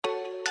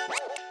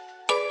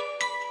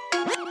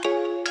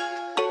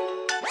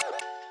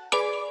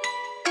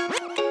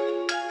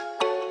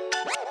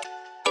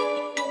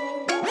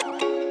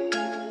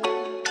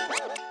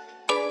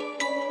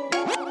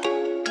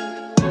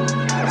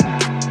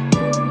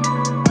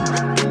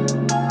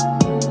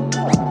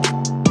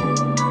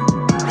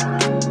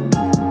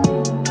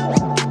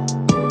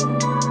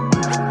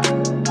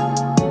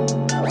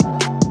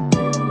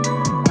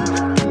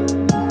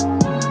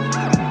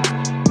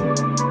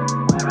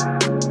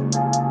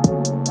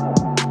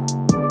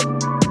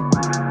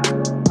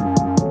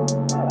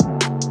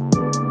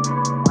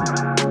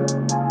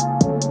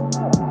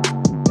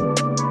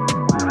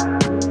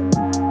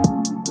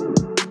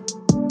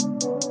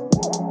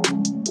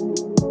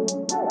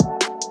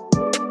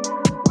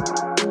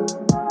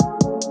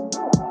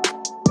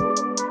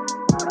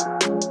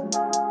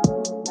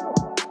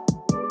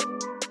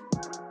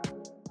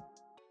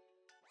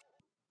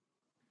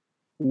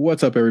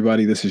What's up,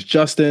 everybody? This is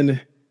Justin,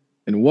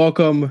 and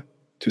welcome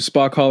to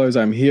Spa Callers.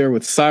 I'm here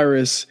with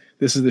Cyrus.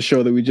 This is the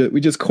show that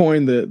we just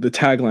coined the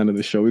tagline of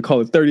the show. We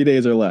call it 30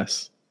 Days or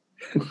Less.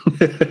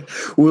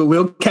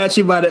 We'll catch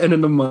you by the end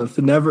of the month.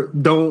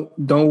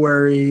 Don't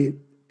worry.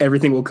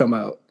 Everything will come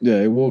out.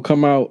 Yeah, it will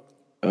come out.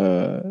 By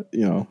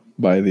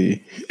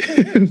the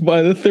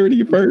by the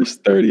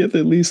 31st, 30th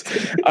at least.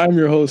 I'm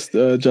your host,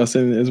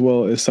 Justin, as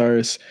well as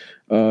Cyrus,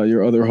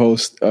 your other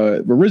host.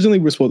 Originally,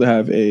 we were supposed to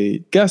have a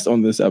guest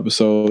on this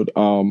episode,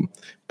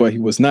 but he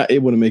was not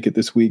able to make it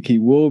this week. He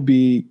will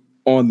be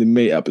on the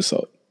May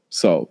episode.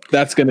 So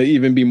that's gonna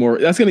even be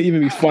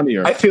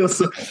funnier. I feel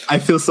so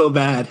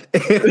bad.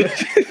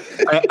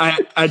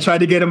 I tried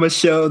to get him a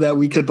show that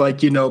we could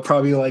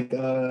probably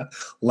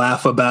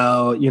laugh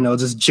about,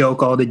 just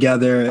joke all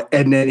together.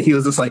 And then he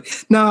was just like,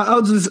 "No,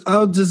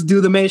 I'll just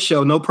do the May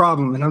show, no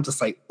problem." And I'm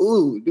just like,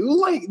 "Ooh, do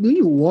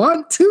you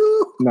want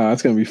to?" No,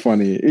 it's gonna be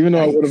funny. Even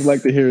though I would have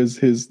liked to hear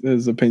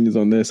his opinions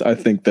on this, I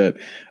think that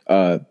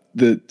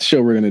the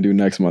show we're gonna do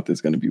next month is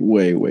gonna be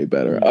way, way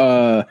better.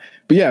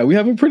 But yeah, we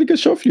have a pretty good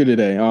show for you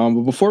today.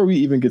 But before we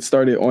even get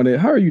started on it,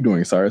 how are you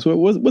doing, Cyrus?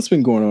 What's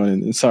been going on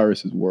in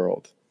Cyrus's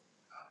world?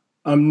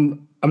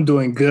 I'm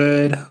doing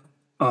good.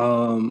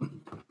 As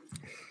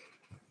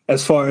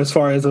far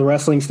as a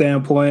wrestling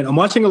standpoint, I'm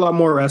watching a lot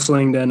more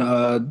wrestling than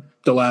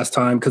the last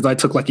time because I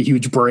took a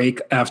huge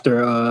break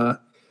after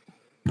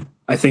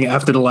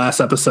after the last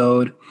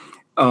episode.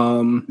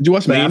 Did you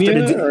watch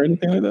Mania or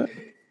anything like that?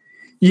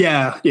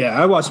 Yeah,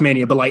 I watched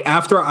Mania, but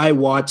after I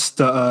watched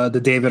the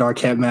David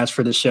Arquette match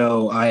for the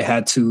show, I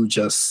had to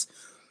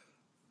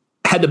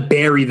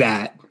bury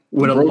that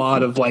with a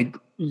lot of I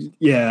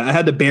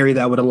had to bury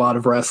that with a lot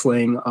of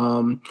wrestling.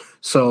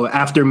 So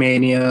after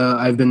Mania,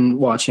 I've been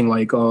watching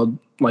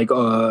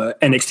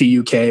NXT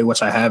UK,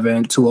 which I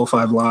haven't,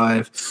 205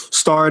 Live,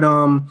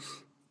 Stardom,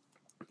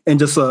 and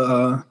just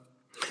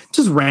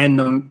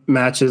random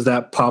matches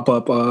that pop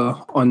up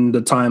on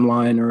the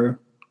timeline or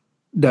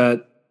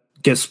that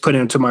gets put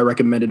into my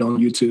recommended on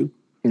YouTube.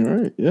 All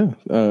right, yeah.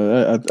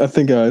 I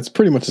think it's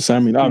pretty much the same.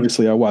 I mean,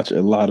 obviously, I watch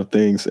a lot of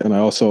things, and I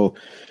also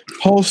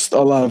host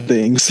a lot of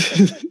things.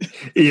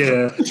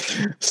 Yeah.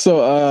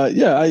 So, I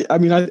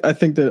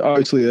think that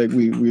obviously,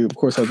 we of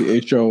course have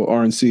the HO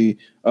RNC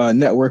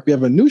network. We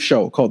have a new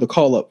show called The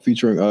Call Up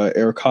featuring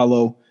Eric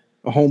Kahlo,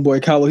 a homeboy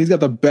Kahlo. He's got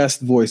the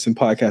best voice in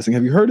podcasting.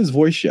 Have you heard his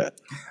voice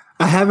yet?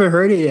 I haven't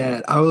heard it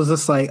yet. I was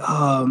just like,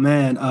 oh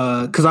man,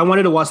 because I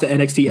wanted to watch the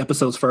NXT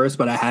episodes first,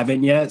 but I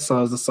haven't yet. So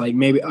I was just like,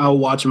 maybe I'll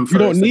watch them first. You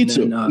don't need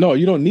to. No,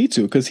 you don't need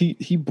to, because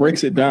he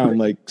breaks it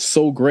down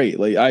so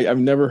great. I've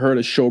never heard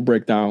a show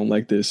breakdown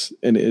like this,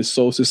 and it is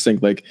so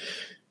succinct.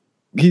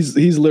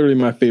 He's literally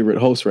my favorite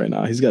host right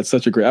now. He's got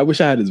such a great. I wish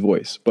I had his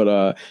voice,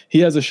 but he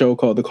has a show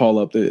called The Call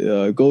Up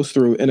that goes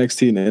through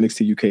NXT and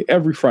NXT UK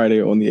every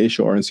Friday on the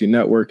HO RNC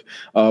network.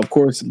 Of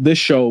course, this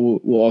show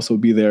will also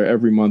be there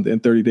every month in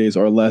 30 days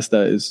or less.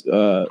 That is,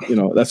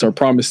 that's our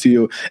promise to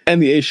you,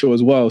 and the show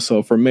as well.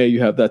 So for May,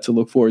 you have that to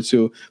look forward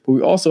to. But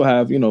we also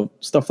have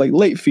stuff like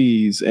late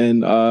fees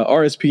and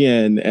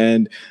RSPN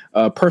and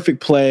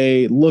Perfect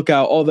Play,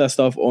 Lookout, all that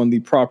stuff on the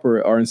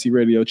proper RNC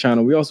Radio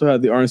channel. We also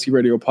have the RNC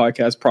Radio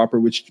podcast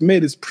proper, which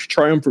made its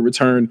triumphant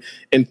return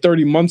in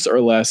 30 months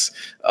or less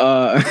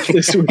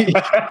this week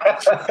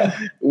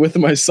with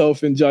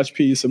myself and Josh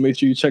P. So make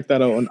sure you check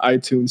that out on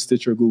iTunes,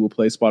 Stitcher, Google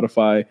Play,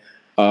 Spotify,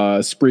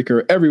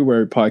 Spreaker,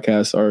 everywhere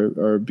podcasts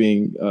are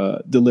being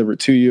delivered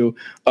to you.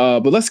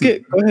 But let's go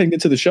ahead and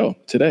get to the show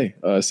today,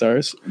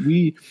 Cyrus.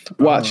 We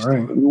watched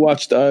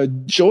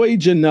Joey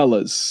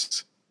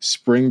Janela's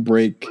Spring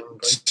Break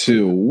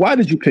 2. Why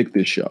did you pick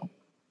this show?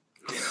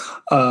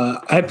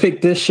 I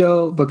picked this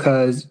show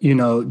because,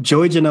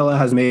 Joey Janela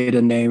has made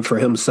a name for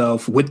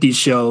himself with these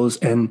shows,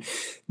 and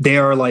they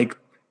are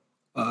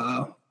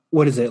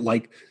what is it?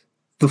 The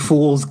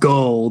fool's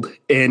gold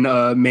in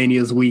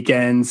Mania's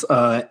weekends.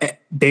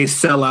 They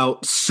sell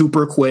out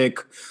super quick.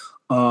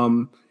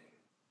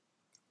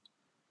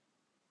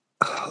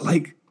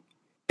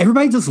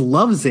 Everybody just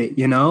loves it,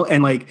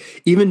 and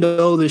even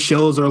though the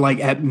shows are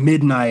at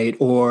midnight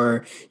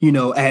or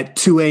at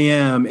 2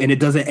 a.m. and it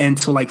doesn't end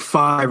till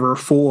 5 or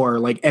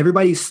 4,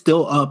 everybody's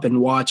still up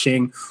and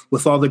watching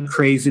with all the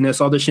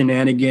craziness, all the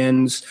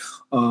shenanigans,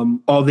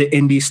 all the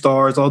indie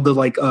stars, all the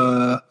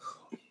the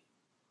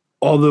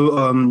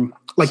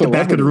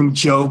back of the room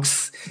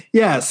jokes.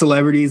 Yeah,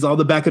 celebrities, all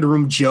the back of the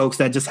room jokes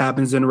that just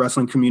happens in the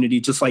wrestling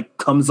community just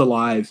comes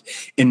alive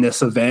in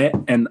this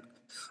event. And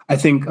I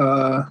think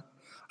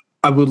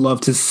I would love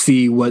to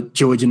see what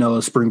Joey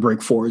Janela's Spring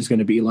Break 4 is going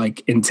to be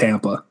like in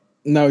Tampa.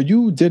 Now,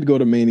 you did go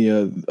to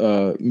Mania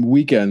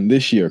weekend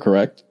this year,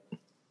 correct?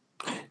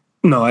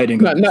 No, I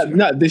didn't.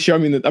 Not this year. I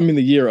mean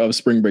the year of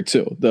Spring Break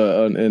 2,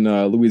 in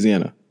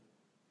Louisiana.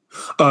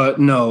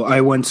 No,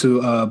 I went to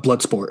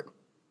Bloodsport.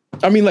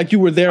 I mean, you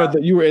were there.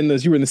 You were in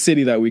the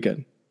city that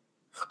weekend.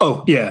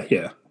 Oh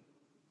yeah.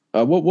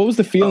 What was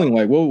the feeling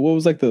like? What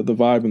was the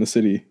vibe in the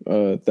city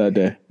that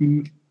day?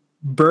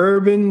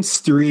 Bourbon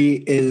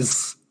Street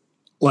is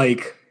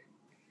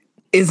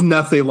is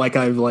nothing like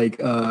I've like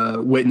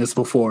witnessed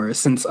before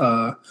since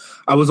I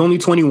was only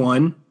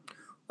 21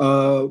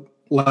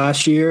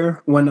 last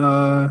year when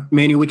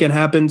Mania Weekend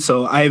happened.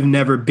 So I've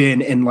never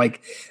been in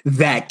like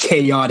that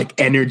chaotic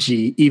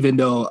energy, even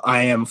though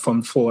I am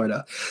from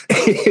Florida.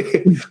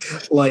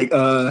 Like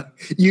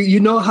you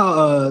know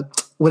how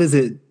what is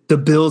it? The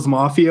Bills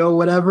Mafia or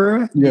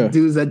whatever, Yeah. the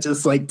dudes that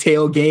just like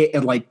tailgate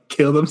and like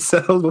kill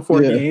themselves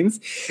before games.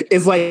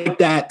 It's like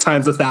that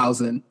times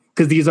 1,000.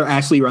 Because these are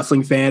actually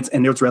wrestling fans,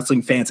 and there's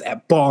wrestling fans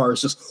at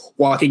bars just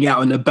walking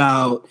out and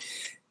about.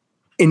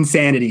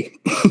 Insanity.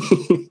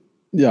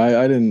 Yeah,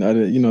 I didn't.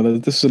 You know,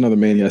 this is another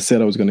Mania I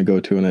said I was going to go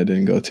to, and I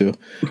didn't go to.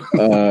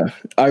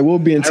 I will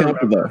be in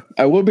Tampa though.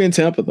 I will be in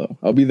Tampa though.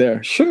 I'll be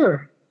there.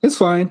 Sure, it's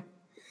fine.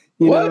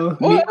 You know,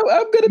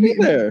 I'm going to be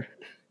there.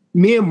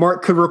 Me and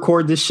Mark could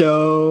record the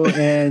show,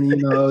 and you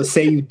know,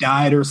 say you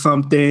died or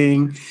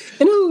something,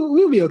 and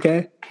we'll be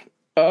okay.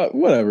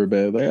 Whatever,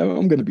 man. Like,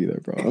 I'm gonna be there,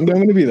 bro. I'm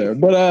gonna be there.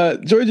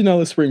 But Joey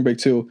Janela Spring Break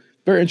 2,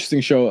 very interesting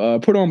show.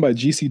 Put on by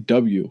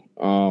GCW.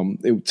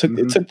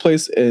 It took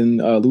place in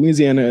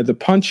Louisiana at the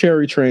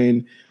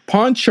Pontchartrain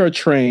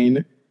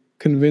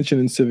Convention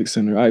and Civic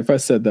Center. If I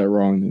said that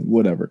wrong, then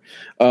whatever.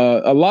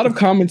 A lot of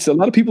comments, a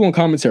lot of people on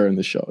commentary in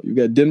the show. You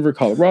got Denver,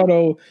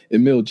 Colorado,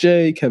 Emil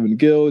J, Kevin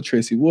Gill,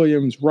 Tracy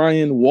Williams,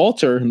 Ryan,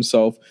 Walter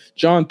himself,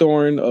 John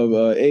Thorne of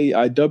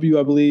AIW,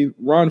 I believe,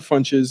 Ron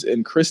Funches,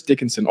 and Chris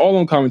Dickinson, all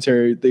on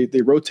commentary.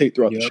 They rotate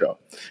throughout the show.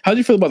 How do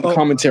you feel about the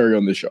commentary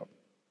on this show?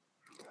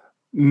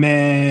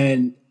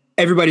 Man,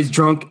 everybody's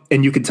drunk,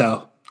 and you can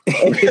tell.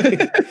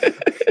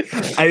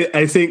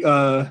 I think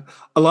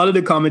a lot of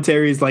the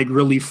commentary is like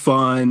really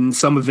fun.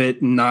 Some of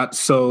it not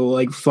so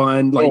like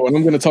fun. Like, and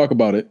I'm going to talk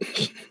about it.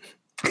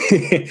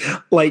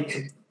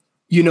 Like,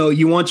 you know,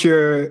 you want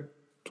your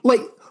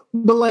like,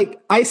 but like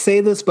I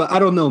say this, but I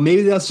don't know.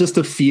 Maybe that's just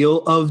the feel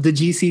of the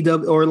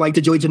GCW or like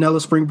the Joey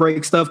Janela Spring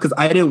Break stuff because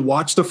I didn't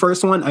watch the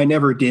first one. I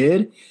never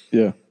did.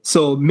 Yeah.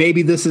 So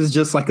maybe this is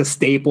just like a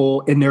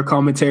staple in their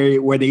commentary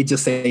where they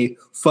just say,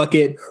 fuck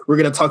it. We're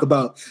going to talk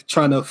about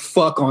trying to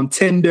fuck on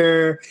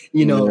Tinder,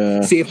 you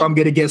know, see if I'm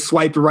going to get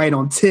swiped right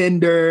on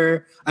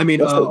Tinder. I mean,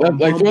 like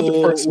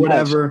Bumble,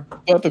 whatever.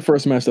 Throughout the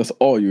first match, that's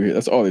all you hear.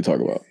 That's all they talk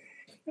about.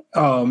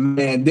 Oh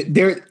man,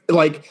 they're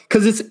like,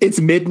 cause it's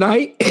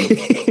midnight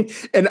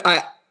and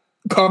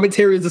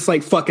commentary is just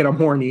like, fuck it, I'm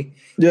horny.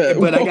 Yeah,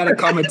 but I gotta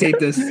commentate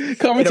this.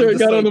 Commentary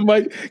got on the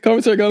mic.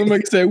 Commentary got on the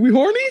mic and said, "We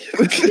horny?"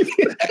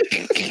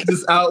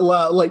 Just out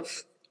loud, like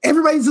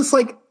everybody's just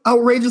like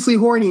outrageously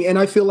horny. And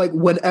I feel like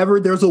whenever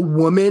there's a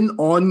woman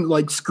on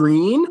like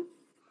screen,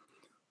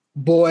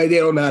 boy, they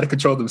don't know how to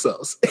control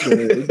themselves.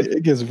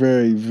 It gets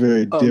very,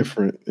 very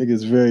different. It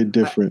gets very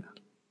different.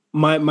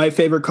 My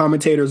favorite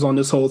commentators on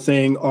this whole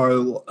thing are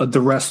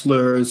the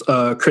wrestlers,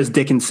 Chris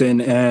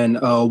Dickinson and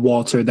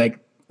Walter that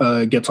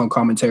gets on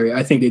commentary.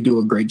 I think they do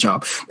a great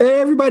job.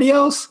 Everybody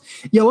else,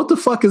 what the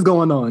fuck is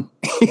going on?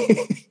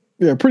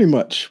 Yeah, pretty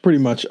much.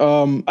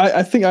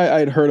 I think I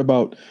had heard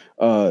about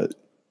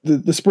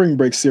the Spring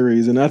Break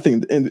series, and I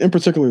think in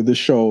particular this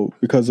show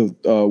because of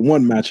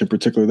one match in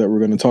particular that we're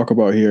going to talk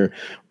about here.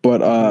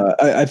 But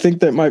I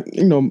think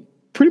that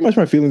pretty much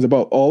my feelings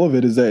about all of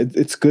it is that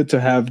it's good to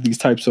have these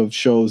types of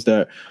shows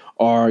that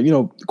are,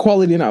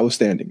 quality and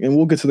outstanding. And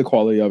we'll get to the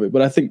quality of it.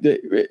 But I think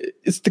that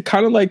it's the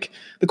kind of like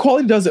the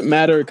quality doesn't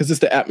matter because it's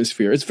the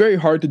atmosphere. It's very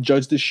hard to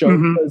judge this show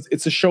because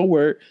it's a show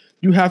where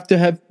you have to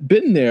have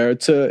been there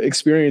to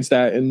experience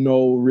that and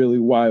know really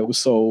why it was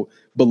so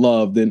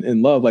beloved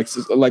and loved.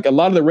 Like a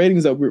lot of the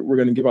ratings that we're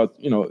going to give out,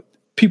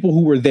 people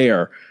who were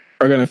there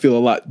are going to feel a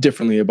lot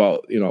differently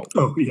about,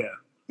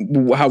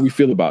 how we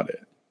feel about it.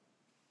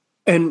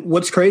 And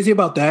what's crazy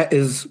about that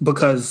is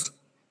because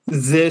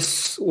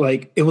this,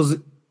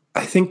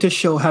 I think this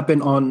show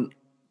happened on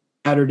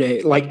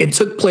Saturday. Like, it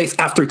took place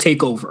after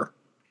TakeOver.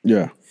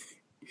 Yeah.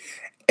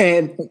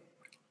 And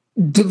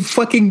the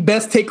fucking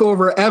best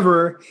TakeOver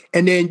ever.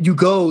 And then you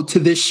go to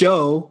this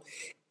show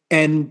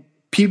and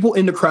people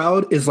in the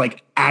crowd is,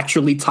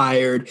 actually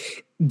tired.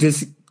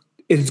 This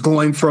is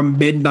going from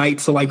midnight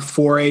to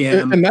 4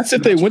 a.m. And that's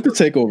if they went to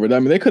TakeOver. I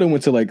mean, they could have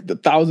went to the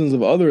thousands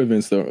of other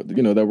events that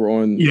that were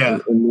on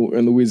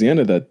in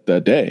Louisiana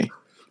that day.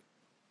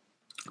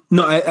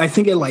 No, I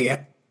think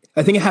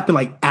it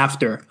happened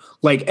after.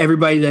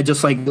 Everybody that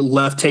just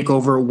left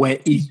TakeOver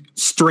went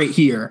straight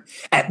here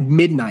at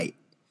midnight.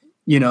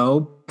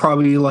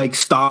 Probably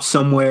stop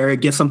somewhere,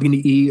 get something to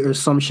eat or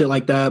some shit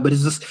like that. But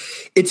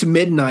it's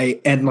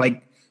midnight and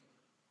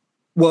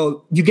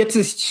you get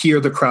to hear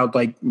the crowd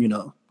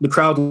the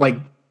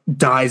crowd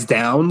dies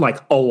down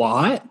a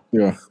lot.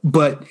 Yeah.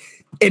 But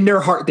in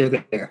their heart they're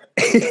there.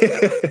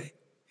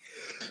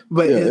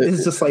 But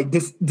it's just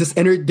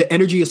the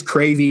energy is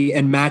crazy,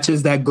 and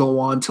matches that go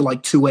on to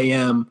 2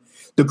 a.m.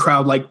 the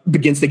crowd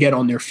begins to get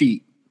on their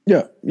feet.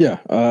 Yeah. Yeah.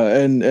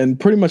 And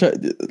pretty much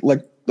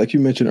like you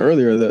mentioned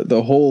earlier,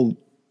 the whole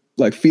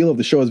feel of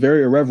the show is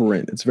very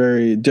irreverent. It's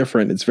very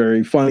different. It's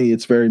very funny.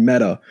 It's very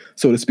meta,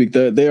 so to speak.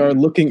 They are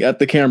looking at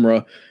the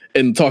camera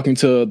and talking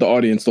to the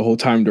audience the whole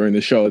time during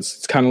the show.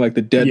 It's kind of like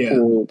the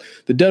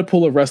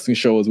Deadpool of wrestling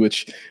shows,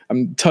 which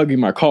I'm tugging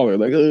my collar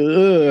like,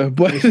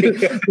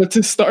 but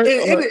to start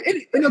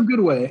in a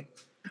good way.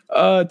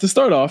 To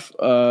start off,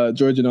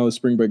 Joey Janela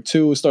Spring Break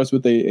 2 starts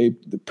with a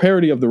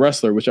parody of The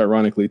Wrestler, which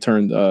ironically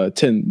turned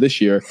 10 this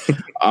year.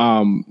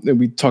 And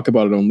we talk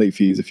about it on Late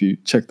Fees if you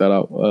checked that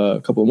out a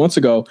couple of months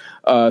ago.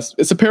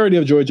 It's a parody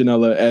of Joey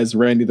Janela as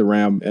Randy the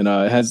Ram, and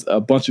it has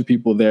a bunch of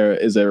people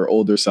there as their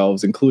older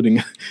selves,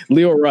 including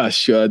Leo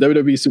Rush,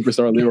 WWE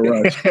superstar Leo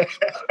Rush,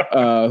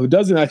 who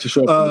doesn't actually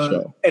show up for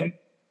the show.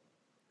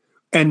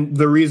 And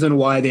the reason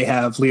why they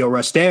have Leo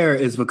Rush there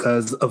is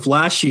because of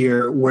last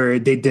year where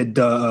they did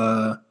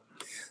the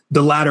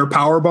ladder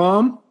power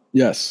bomb.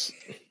 Yes.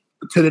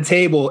 To the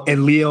table,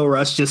 and Leo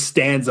Rush just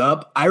stands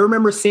up. I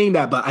remember seeing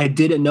that, but I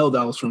didn't know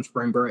that was from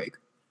Spring Break.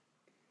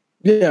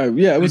 Yeah,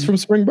 it was from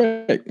Spring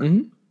Break.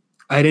 Mm-hmm.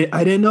 I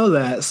didn't know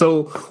that.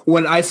 So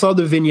when I saw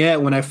the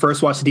vignette, when I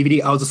first watched the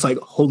DVD, I was just like,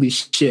 holy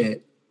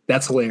shit,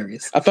 that's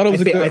hilarious. I thought it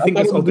was a good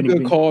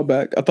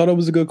callback. I thought it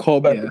was a good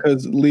callback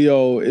because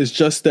Leo is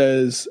just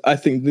as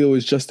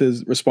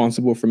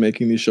responsible for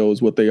making these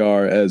shows what they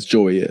are as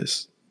Joey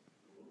is.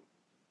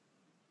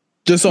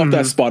 Just off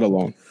that spot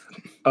alone.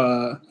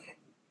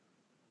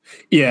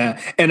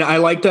 Yeah. And I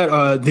like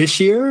that this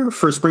year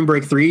for Spring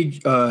Break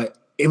 3,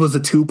 it was a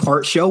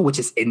 2-part show, which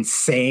is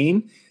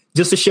insane.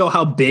 Just to show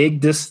how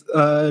big this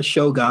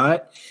show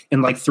got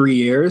in like 3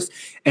 years.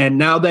 And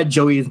now that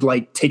Joey is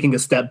like taking a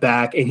step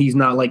back and he's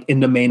not like in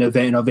the main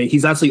event of it,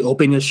 he's actually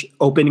opening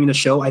the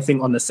show, I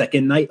think, on the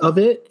second night of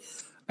it.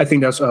 I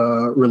think that's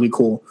really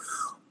cool.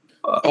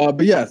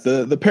 But yeah,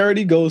 the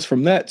parody goes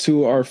from that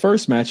to our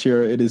first match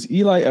here. It is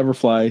Eli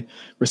Everfly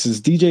versus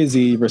DJ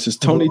Z versus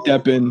Tony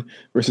Deppen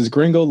versus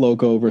Gringo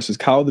Loco versus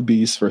Kyle the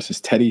Beast versus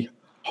Teddy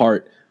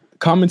Hart.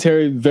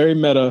 Commentary, very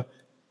meta.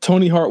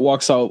 Teddy Hart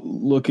walks out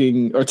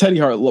looking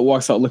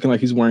like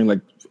he's wearing like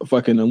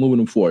fucking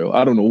aluminum foil.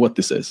 I don't know what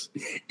this is.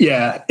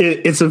 Yeah,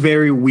 it's a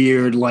very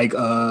weird, like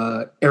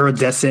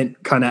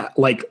iridescent kind of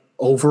like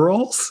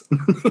overalls.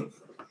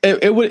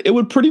 It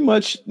would pretty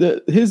much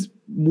his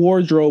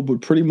wardrobe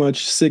would pretty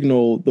much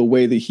signal the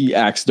way that he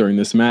acts during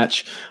this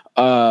match.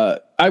 I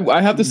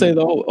have to say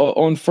though,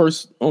 on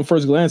first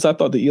glance, I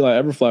thought that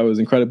Eli Everfly was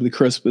incredibly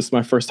crisp. This is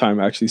my first time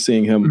actually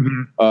seeing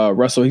him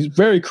wrestle. He's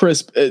very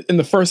crisp in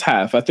the first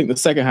half. I think the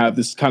second half,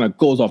 this kind of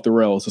goes off the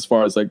rails as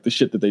far as like the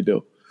shit that they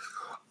do.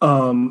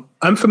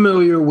 I'm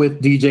familiar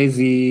with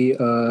DJZ,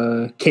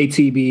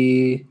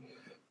 KTB,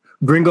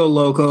 Gringo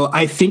Loco.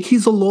 I think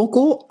he's a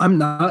local. I'm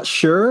not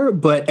sure,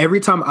 but every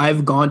time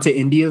I've gone to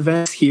indie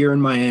events here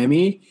in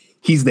Miami,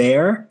 he's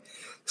there.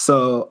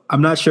 So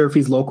I'm not sure if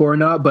he's local or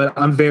not, but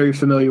I'm very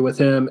familiar with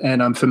him,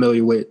 and I'm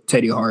familiar with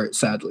Teddy Hart,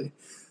 sadly.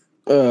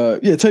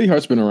 Teddy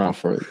Hart's been around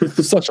for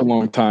such a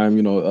long time,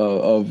 his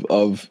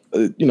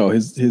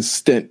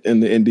stint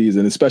in the indies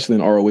and especially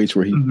in ROH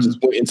where he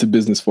just went into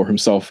business for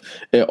himself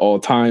at all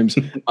times.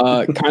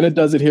 Kind of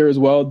does it here as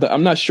well.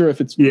 I'm not sure if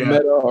it's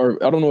meta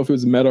or I don't know if it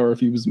was meta or if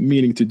he was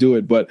meaning to do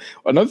it. But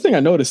another thing I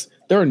noticed,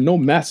 there are no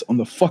mats on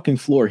the fucking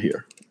floor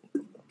here.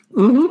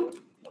 Mm-hmm.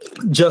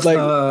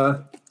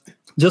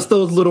 Just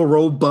those little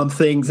road bump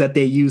things that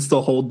they use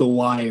to hold the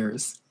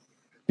wires.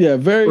 Yeah,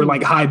 or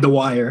like hide the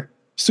wire.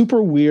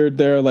 Super weird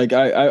there. Like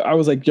I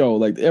was like, yo,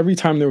 like every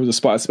time there was a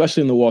spot,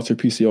 especially in the Walter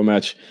PCO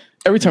match,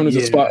 every time there's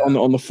a spot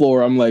on the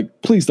floor, I'm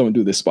like, please don't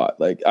do this spot.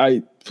 Like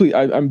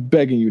I'm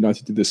begging you not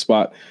to do this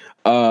spot.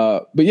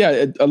 But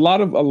yeah, a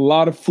lot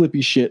of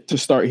flippy shit to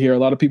start here. A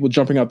lot of people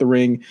jumping out the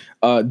ring,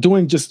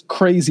 doing just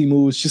crazy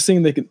moves, just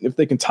seeing if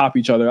they can top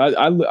each other.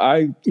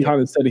 I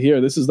kind of said it here.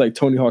 This is like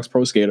Tony Hawk's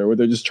Pro Skater, where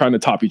they're just trying to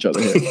top each other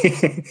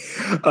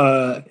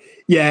here.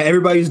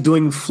 Everybody's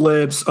doing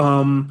flips.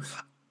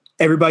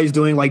 Everybody's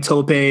doing like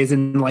topes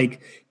and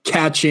like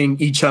catching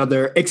each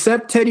other,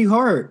 except Teddy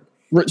Hart.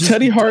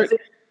 Teddy Hart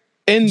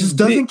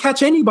doesn't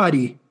catch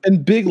anybody.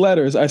 In big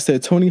letters, I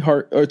said Teddy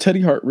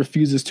Hart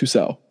refuses to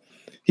sell.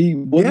 He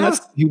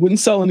wouldn't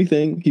sell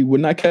anything. He would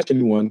not catch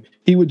anyone.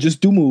 He would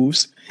just do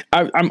moves.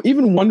 I'm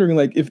even wondering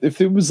like if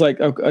it was like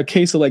a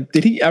case of like,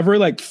 did he ever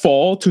like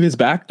fall to his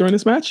back during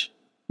this match?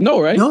 No,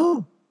 right?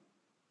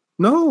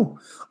 No.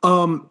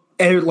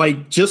 And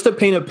like just to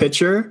paint a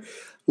picture,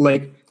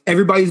 like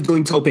everybody's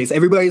doing topes.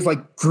 Everybody's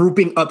like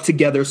grouping up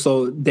together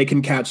so they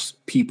can catch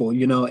people,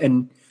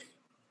 and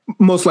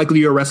most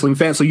likely you're a wrestling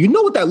fan. So you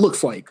know what that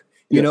looks like.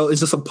 You know, it's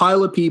just a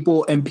pile of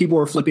people and people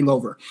are flipping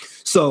over.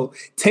 So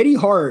Teddy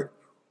Hart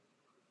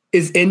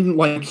is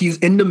he's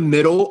in the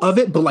middle of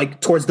it, but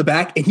like towards the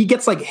back, and he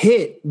gets like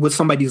hit with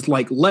somebody's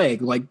like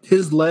leg, like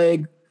his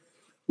leg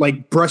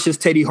like brushes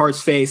Teddy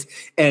Hart's face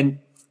and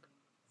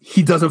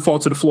he doesn't fall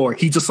to the floor.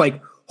 He just like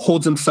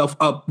holds himself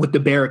up with the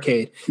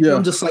barricade. Yeah. And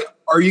I'm just like,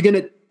 are you going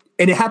to,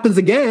 and it happens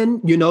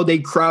again, they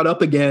crowd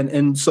up again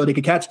and so they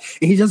could catch,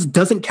 and he just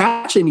doesn't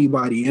catch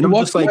anybody. And I'm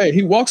just like,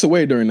 he walks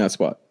away during that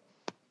spot.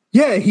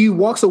 Yeah. He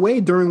walks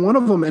away during one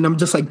of them. And I'm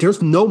just like,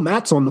 there's no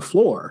mats on the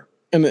floor.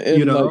 And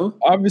like,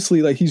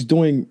 obviously like he's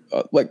doing,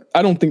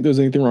 I don't think there's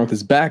anything wrong with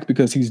his back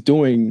because he's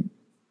doing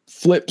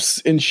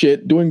flips and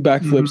shit, doing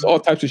backflips, all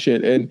types of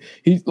shit, and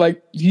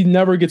he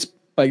never gets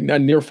like a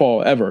near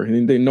fall ever,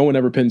 and no one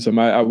ever pins him.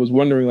 I was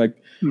wondering like.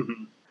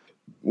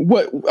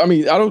 What I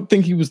mean, I don't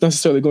think he was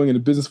necessarily going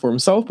into business for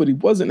himself, but he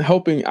wasn't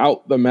helping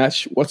out the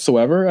match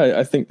whatsoever.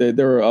 I think that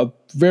there are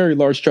very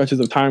large stretches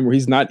of time where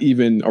he's not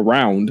even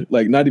around,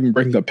 like not even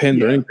breaking a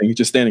pin or anything. He's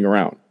just standing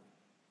around.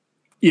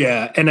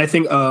 Yeah, and I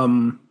think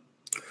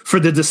for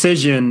the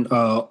decision,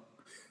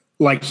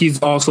 like he's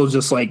also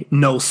just like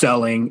no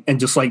selling and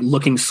just like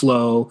looking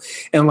slow,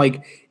 and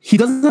like he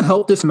doesn't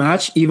help this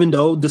match, even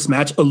though this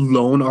match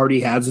alone already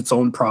has its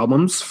own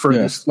problems for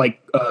this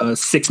like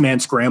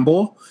 6-man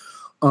scramble.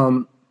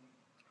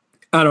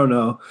 I don't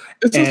know.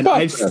 It's and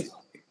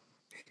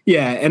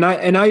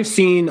I've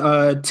seen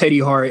Teddy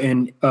Hart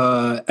in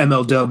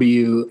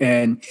MLW,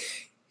 and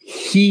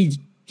he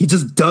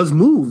just does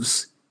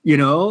moves, you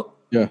know?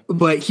 Yeah.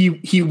 But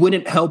he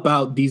wouldn't help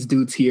out these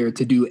dudes here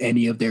to do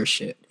any of their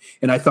shit.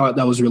 And I thought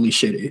that was really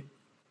shitty.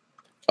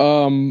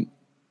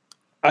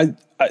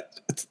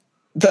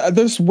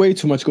 There's way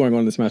too much going on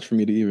in this match for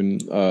me to even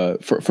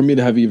for me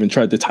to have even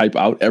tried to type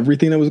out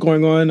everything that was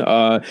going on.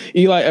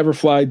 Eli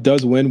Everfly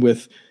does win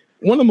with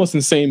one of the most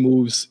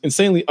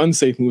insanely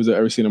unsafe moves I've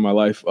ever seen in my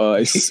life.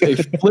 A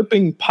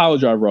flipping pile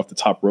driver off the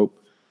top rope.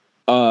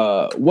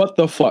 What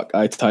the fuck?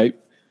 I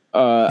type.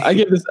 I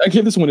give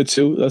this one a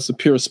 2. That's a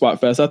pure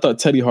spot fest. I thought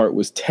Teddy Hart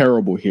was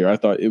terrible here. I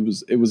thought it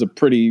was a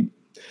pretty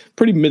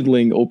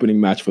middling opening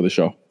match for the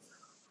show.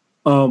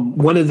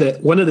 One of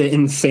the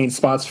insane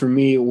spots for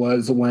me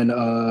was when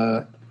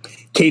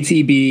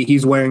KTB,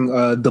 he's wearing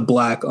the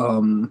black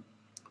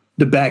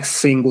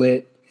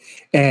singlet,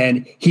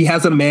 and he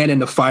has a man in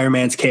the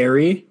fireman's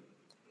carry,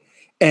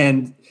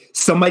 and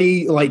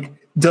somebody like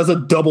does a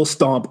double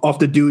stomp off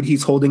the dude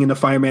he's holding in the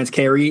fireman's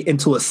carry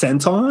into a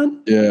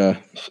senton. Yeah.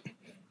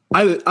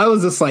 I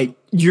was just like,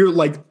 you're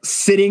like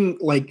sitting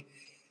like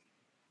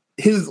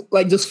his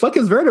like just fuck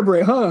his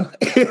vertebrae, huh?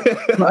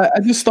 I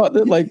just thought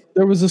that like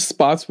there was a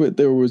spots where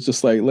there was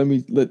just like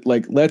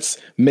let's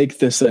make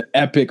this an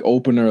epic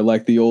opener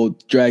like the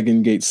old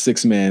Dragon Gate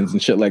 6-mans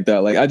and shit like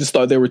that. Like I just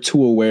thought they were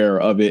too aware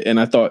of it, and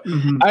I thought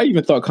I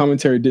even thought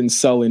commentary didn't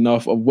sell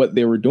enough of what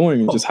they were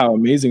doing and just how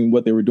amazing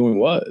what they were doing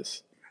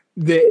was.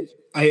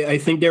 I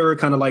think they were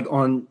kind of like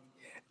on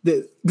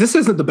this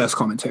isn't the best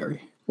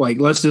commentary. Like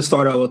let's just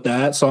start out with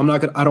that. So I'm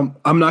not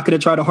gonna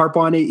try to harp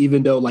on it,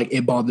 even though like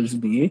it bothers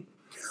me.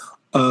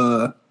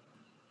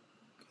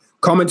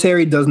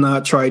 Commentary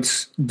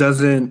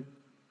doesn't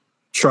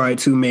try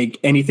to make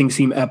anything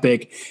seem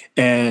epic,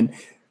 and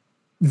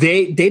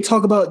they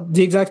talk about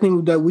the exact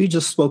thing that we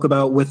just spoke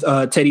about with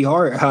Teddy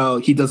Hart, how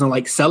he doesn't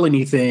like sell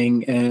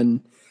anything and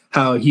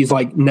how he's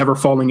like never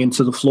falling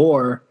into the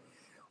floor.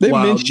 They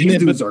mention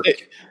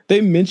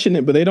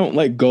it, but they don't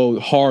like go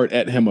hard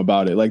at him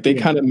about it. Like they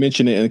kind of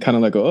mention it and kind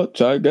of like, oh,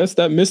 I guess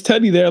that missed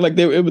Teddy there. Like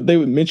they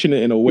would mention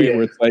it in a way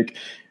where it's like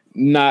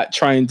not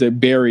trying to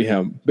bury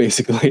him,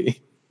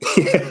 basically.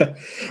 You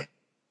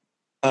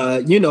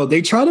know,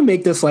 they try to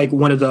make this like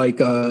one of the like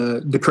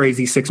the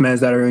crazy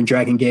 6-mans that are in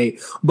Dragon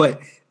Gate, but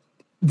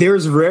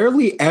there's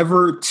rarely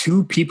ever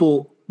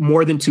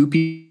more than two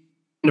people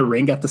in the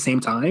ring at the same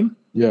time.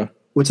 Yeah,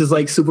 which is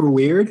like super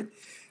weird.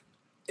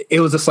 It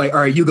was just like,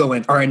 all right, you go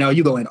in. All right, now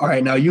you go in. All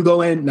right, now you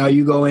go in. Now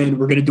you go in.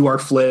 We're gonna do our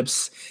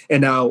flips,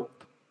 and now,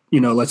 you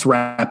know, let's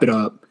wrap it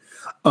up.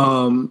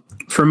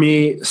 For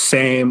me,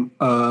 same.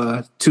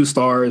 2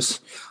 stars.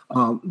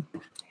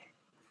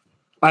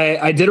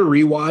 I did a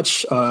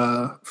rewatch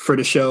for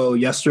the show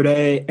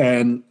yesterday,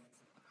 and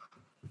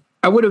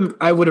I would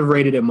have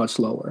rated it much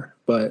lower,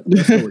 but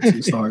let's go with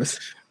 2 stars.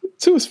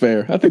 2 is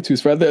fair. I think 2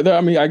 is fair.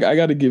 I mean, I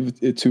got to give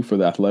it 2 for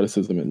the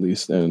athleticism at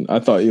least. And I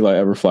thought Eli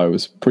Everfly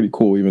was pretty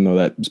cool, even though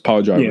that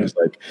power driver was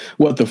like,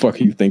 what the fuck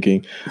are you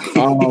thinking?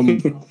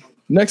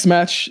 Next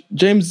match,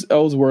 James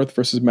Ellsworth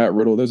versus Matt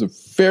Riddle. There's a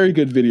very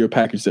good video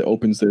package that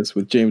opens this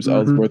with James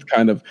Ellsworth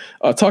kind of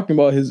talking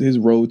about his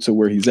road to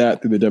where he's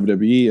at through the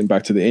WWE and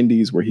back to the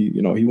Indies, where he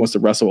wants to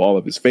wrestle all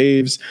of his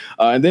faves.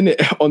 And then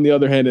on the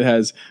other hand, it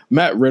has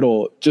Matt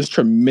Riddle, just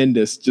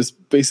tremendous,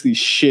 just basically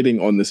shitting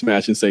on this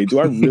match and saying, do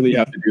I really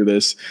have to do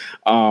this?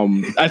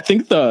 I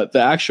think the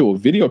actual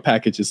video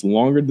package is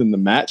longer than the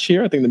match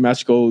here. I think the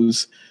match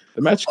goes.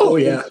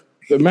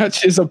 The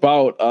match is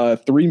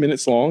about 3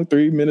 minutes long,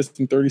 3 minutes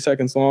and 30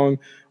 seconds long.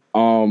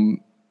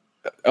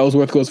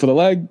 Ellsworth goes for the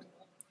leg.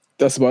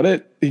 That's about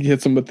it. He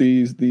hits him with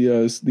the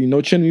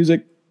no chin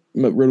music.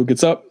 Riddle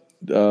gets up,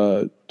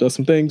 does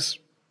some things,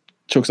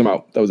 chokes him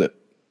out. That was it.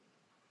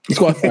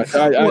 Squash match.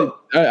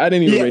 I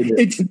didn't even rate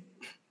it.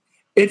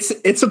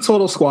 It's a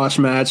total squash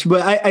match,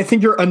 but I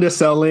think you're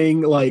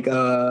underselling like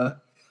a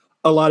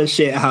lot of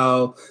shit.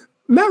 How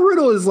Matt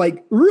Riddle is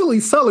like really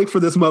selling for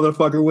this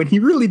motherfucker when he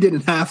really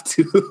didn't have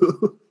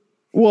to.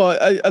 Well,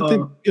 I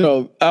think,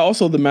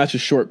 also the match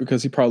is short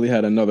because he probably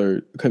had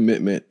another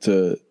commitment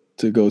to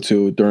go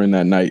to during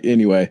that night.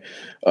 Anyway,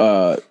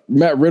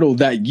 Matt Riddle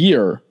that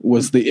year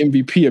was the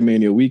MVP of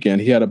Mania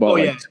Weekend. He had about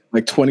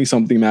like 20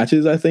 something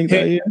matches, I think,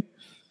 that year.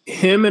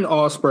 Him and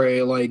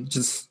Ospreay like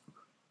just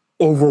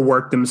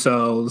overworked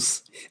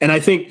themselves. And I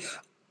think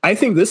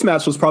this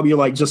match was probably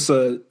like just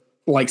a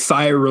like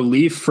sigh of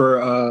relief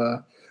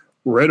for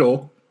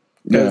Riddle.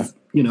 Because,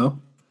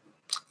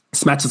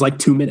 this match is like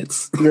 2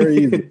 minutes.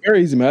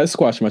 Very easy match.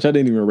 Squash match. I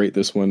didn't even rate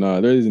this one.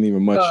 There isn't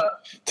even much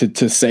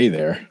to say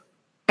there.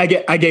 I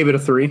gave it a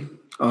 3.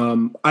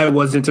 I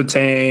was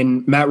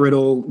entertained. Matt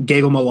Riddle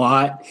gave him a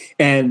lot,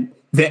 and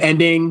the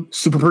ending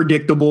super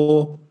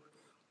predictable.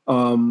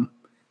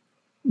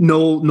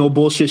 No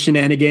bullshit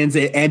shenanigans.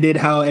 It ended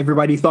how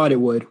everybody thought it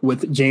would,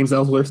 with James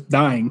Ellsworth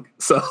dying.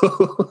 So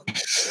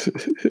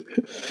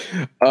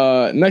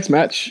next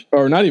match,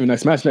 or not even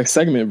next match, next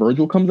segment,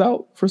 Virgil comes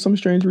out for some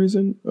strange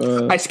reason.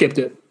 I skipped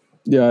it.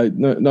 Yeah,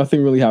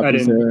 nothing really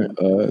happens there.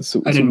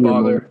 I didn't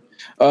bother.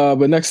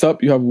 But next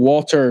up, you have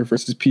Walter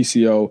versus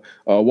PCO.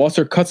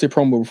 Walter cuts a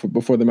promo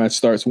before the match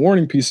starts,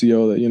 warning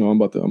PCO that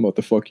I'm about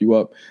to fuck you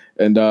up,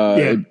 and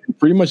it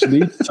pretty much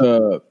leads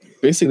to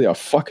basically a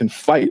fucking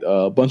fight.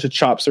 A bunch of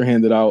chops are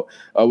handed out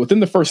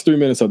within the first 3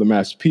 minutes of the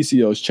match.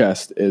 PCO's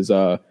chest is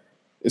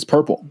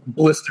purple,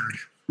 blistered,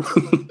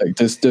 like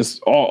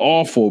just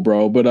awful,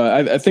 bro. But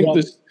I think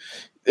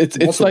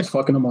it's like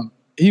fucking him up.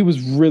 He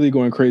was really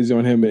going crazy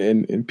on him,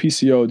 and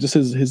PCO, just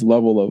his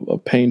level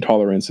of pain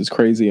tolerance is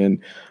crazy. And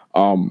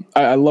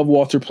I love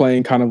Walter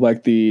playing kind of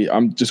like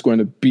I'm just going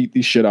to beat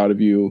the shit out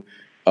of you.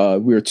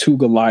 We are two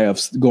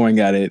Goliaths going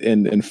at it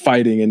and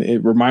fighting, and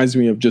it reminds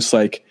me of just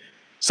like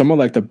some of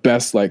like the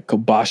best like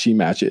Kobashi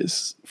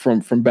matches from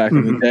back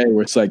in the day,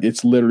 where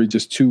it's literally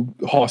just two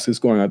hosses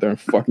going out there and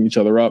fucking each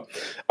other up.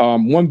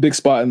 One big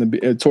spot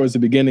towards the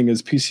beginning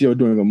is PCO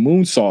doing a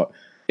moonsault.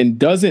 And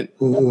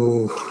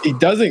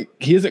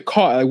he isn't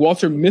caught. Like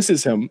Walter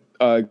misses him.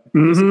 Him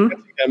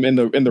in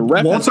the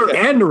ref. Walter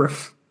and the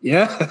ref.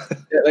 Yeah.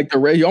 Like the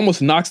ref, he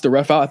almost knocks the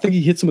ref out. I think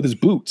he hits him with his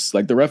boots.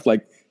 Like the ref,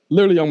 like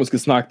literally almost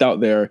gets knocked out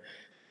there.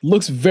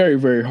 Looks very,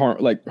 very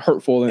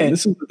hurtful. And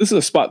this is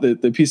a spot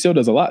that the PCO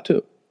does a lot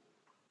too.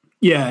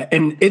 Yeah,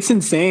 and it's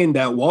insane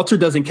that Walter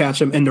doesn't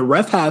catch him, and the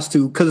ref has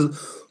to,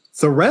 because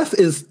the ref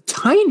is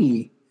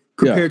tiny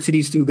compared to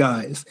these two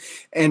guys.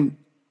 And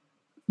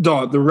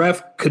dog, the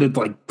ref could have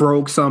like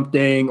broke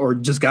something or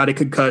just got a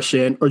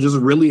concussion or just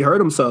really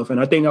hurt himself. And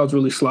I think that was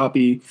really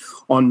sloppy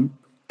on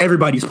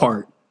everybody's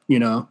part,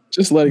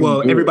 Just letting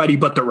him do everybody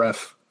it. But the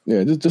ref.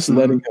 Yeah, just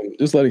letting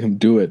him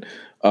do it.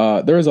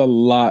 There is a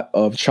lot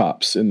of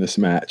chops in this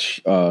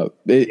match.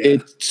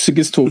 It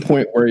gets to a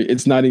point where you're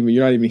not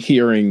even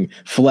hearing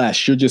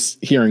flesh. You're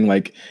just hearing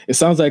it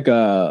sounds like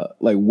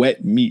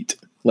wet meat.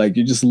 Like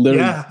you're just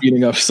literally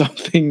beating up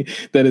something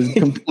that is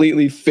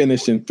completely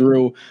finished and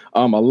through.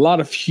 A lot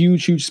of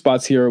huge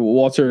spots here.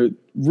 Walter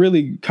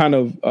really kind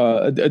of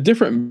a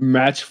different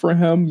match for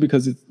him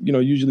because it's,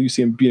 usually you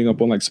see him beating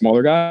up on like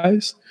smaller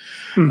guys,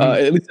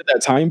 at least at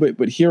that time.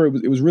 But here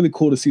it was really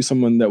cool to see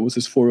someone that was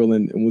his foil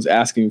and was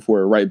asking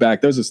for it right back.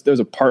 There's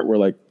a part where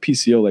like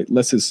PCO like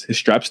lets his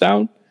straps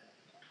down.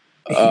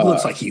 He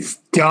looks like he's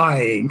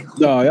dying.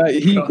 No,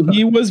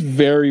 he was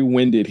very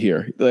winded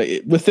here.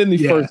 Like within the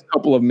first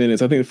couple of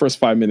minutes, I think the first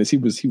 5 minutes, he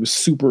was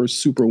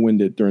super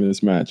winded during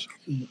this match.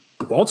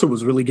 Walter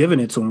was really giving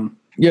it to him.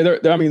 Yeah,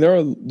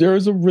 there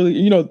is a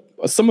really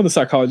some of the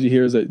psychology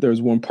here is that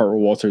there's one part where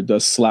Walter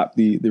does slap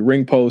the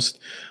ring post,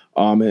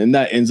 and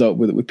that ends up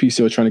with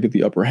PCO trying to get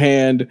the upper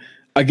hand.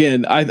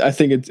 Again, I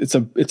think it's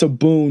a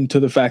boon to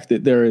the fact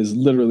that there is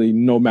literally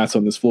no mats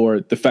on this floor.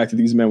 The fact that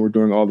these men were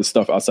doing all this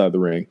stuff outside the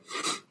ring.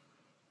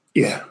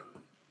 Yeah,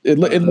 it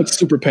looks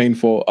super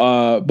painful.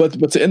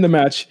 But to end the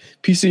match,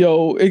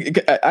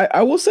 PCO.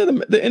 I will say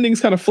the ending's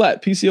kind of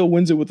flat. PCO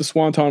wins it with the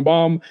Swanton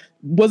Bomb.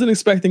 Wasn't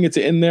expecting it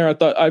to end there. I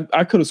thought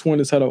I could have sworn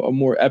this had a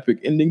more epic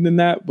ending than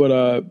that. But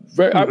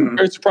I'm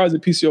very surprised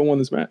that PCO won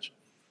this match.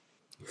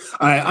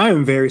 I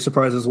am very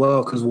surprised as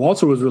well because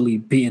Walter was really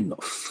beating the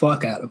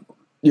fuck out of him.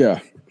 Yeah.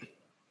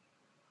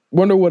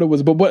 Wonder what it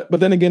was, but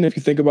then again, if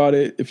you think about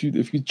it, if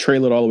you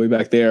trail it all the way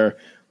back there,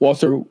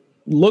 Walter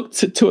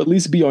looked to at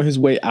least be on his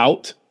way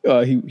out.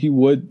 He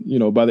would,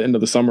 by the end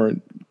of the summer,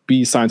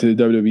 be signed to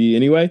the WWE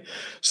anyway.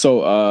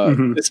 So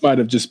this might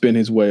have just been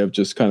his way of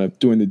just kind of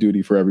doing the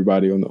duty for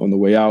everybody on the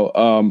way out.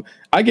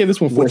 I gave this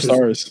one 4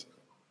 stars,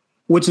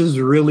 which is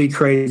really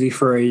crazy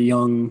for a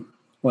young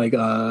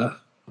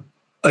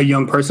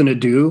person to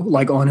do,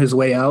 like on his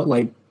way out,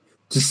 like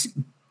just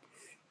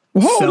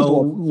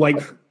Walter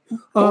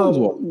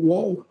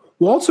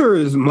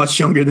is much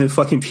younger than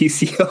fucking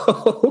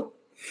PCO.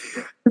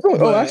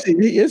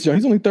 Actually, he is young.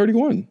 He's only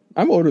 31.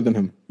 I'm older than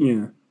him.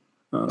 Yeah,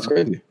 that's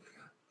crazy.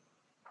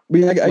 But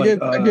yeah,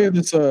 I gave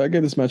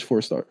this match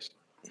 4 stars.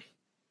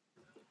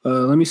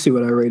 Let me see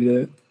what I rated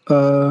it.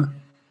 I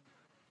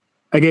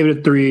gave it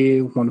a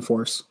 3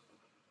 1/4.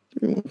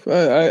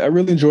 I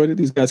really enjoyed it.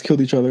 These guys killed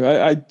each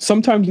other.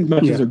 Sometimes these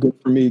matches are good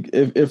for me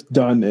if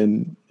done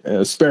and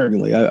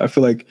sparingly. I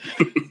feel like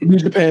New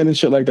Japan and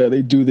shit like that,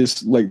 they do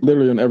this like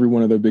literally on every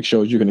one of their big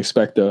shows. You can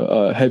expect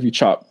a heavy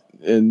chop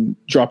and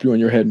drop you on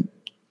your head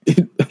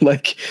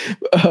like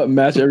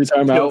match every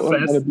time out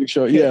on a big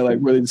show. Yeah, like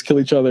where they just kill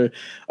each other.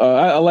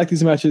 I like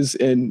these matches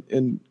and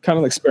kind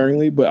of like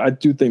sparingly, but I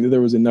do think that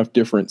there was enough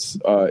difference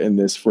in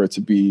this for it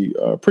to be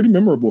pretty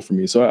memorable for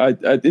me. So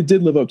it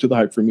did live up to the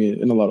hype for me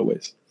in a lot of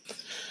ways.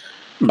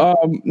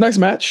 Next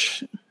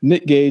match,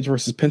 Nick Gage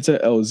versus Penta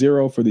El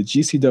Zero for the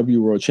GCW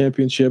World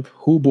Championship.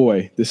 Oh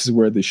boy, this is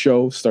where the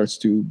show starts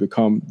to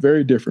become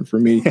very different for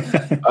me.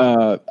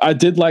 I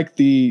did like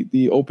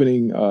the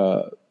opening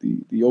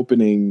the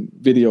opening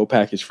video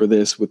package for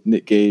this with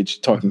Nick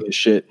Gage talking his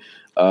shit.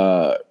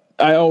 I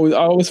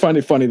always find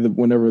it funny that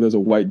whenever there's a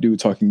white dude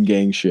talking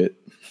gang shit.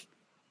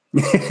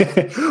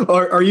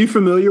 Are you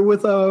familiar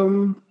with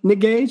Nick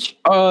Gage?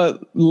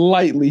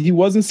 Lightly. He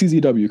was in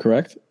CZW,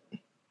 correct?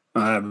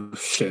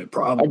 Shit,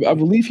 probably. I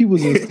believe he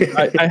was.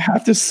 I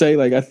have to say,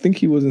 like, I think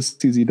he was in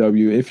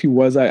CZW. If he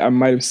was, I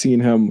might have seen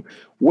him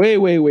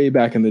way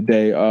back in the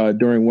day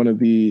during one of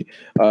the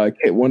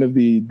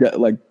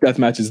death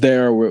matches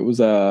there, where it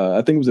was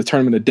I think it was a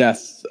tournament of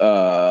death,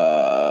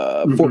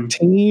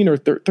 14 or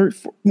 13.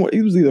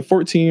 It was either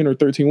 14 or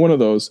 13, one of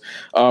those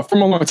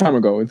from a long time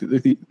ago.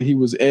 He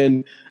was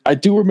in. I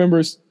do remember,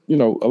 a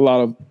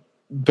lot of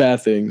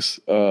bad things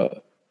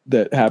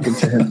that happened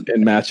to him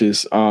in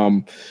matches.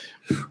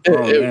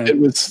 It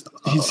was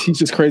he's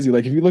just crazy.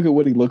 Like if you look at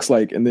what he looks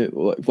like and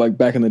like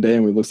back in the day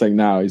and what he looks like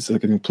now, he's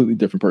like a completely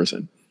different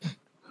person.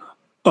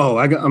 Oh,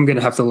 I'm gonna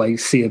have to like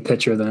see a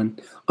picture then.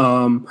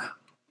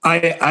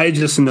 I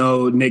just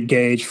know Nick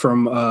Gage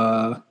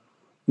from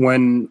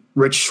when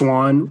Rich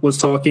Swann was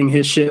talking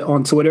his shit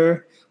on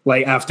Twitter,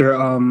 like after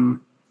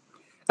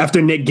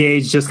Nick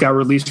Gage just got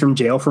released from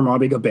jail for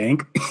robbing a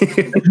bank.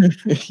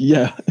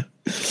 Yeah.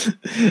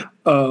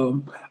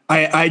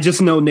 I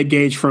just know Nick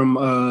Gage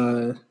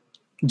from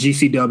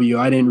GCW.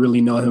 I didn't really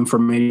know him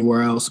from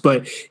anywhere else,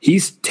 but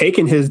he's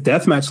taken his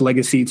deathmatch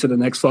legacy to the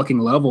next fucking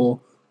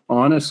level,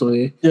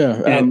 honestly.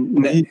 Yeah,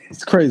 and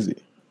it's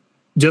crazy.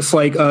 Just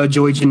like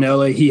Joey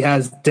Janela, he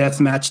has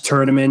deathmatch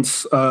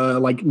tournaments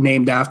like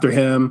named after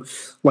him.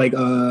 Like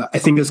I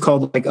think it's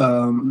called like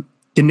the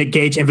Nick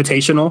Gage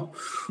Invitational,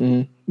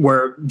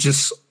 where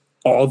just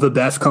all the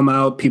best come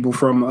out. People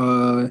from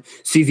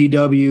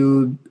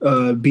CZW,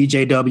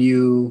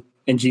 BJW,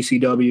 and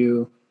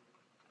GCW.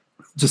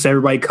 Just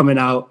everybody coming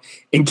out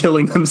and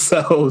killing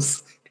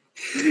themselves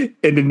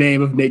in the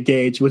name of Nick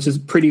Gage, which is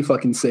pretty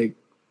fucking sick.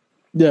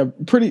 Yeah,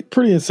 pretty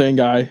insane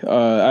guy.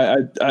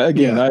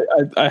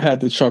 I had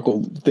to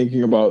chuckle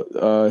thinking about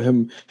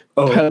him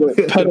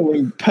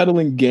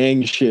peddling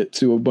gang shit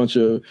to a bunch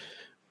of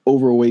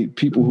overweight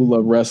people who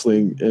love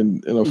wrestling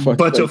and a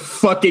bunch of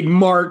fucking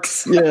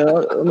marks. Yeah,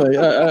 like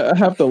I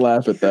have to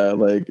laugh at that.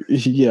 Like,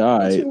 yeah, all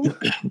right.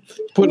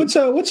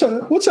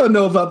 What y'all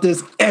know about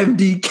this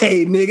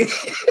MDK nigga?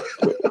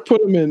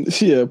 Put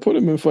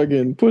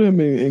him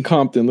in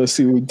Compton. Let's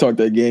see if we can talk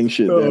that gang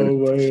shit there. Oh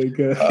my I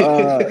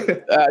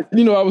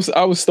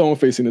god. was stone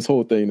facing this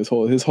whole thing.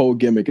 His whole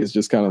gimmick is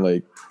just kind of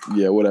like,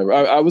 yeah, whatever.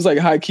 I was like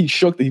high key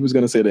shook that he was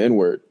gonna say the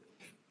N-word.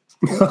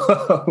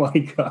 Oh my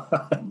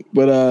god!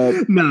 But I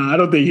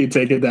don't think he'd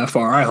take it that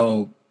far. I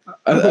hope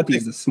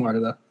he's smart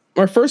enough.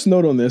 My first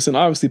note on this, and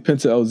obviously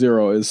Penta El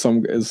Zero is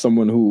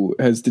someone who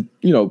has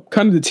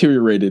kind of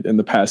deteriorated in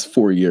the past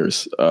 4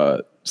 years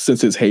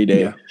since his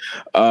heyday.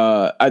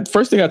 Yeah.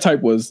 First thing I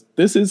typed was,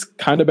 "This is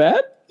kind of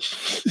bad."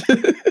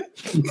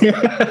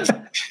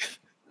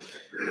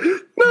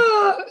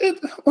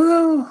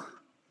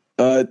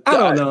 I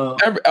don't know.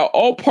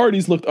 All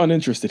parties looked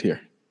uninterested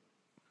here.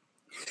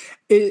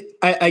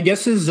 I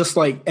guess it's just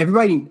like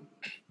everybody.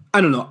 I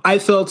don't know. I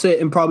felt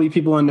it, and probably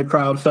people in the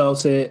crowd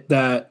felt it,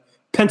 that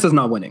Penta's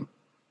not winning.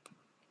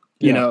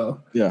 You know,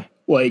 yeah.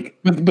 Like,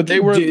 but they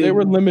were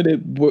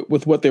limited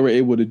with what they were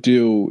able to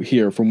do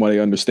here, from what I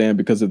understand,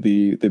 because of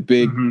the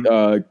big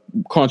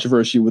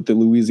controversy with the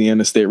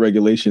Louisiana state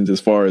regulations as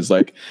far as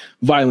like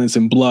violence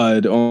and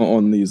blood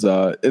on these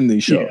in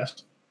these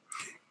shows.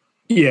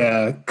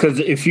 Yeah, because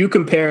if you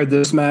compare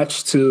this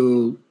match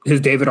to his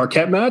David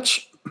Arquette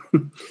match.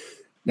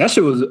 That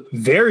shit was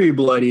very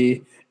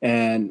bloody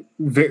and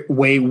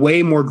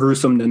way more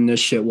gruesome than this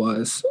shit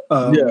was.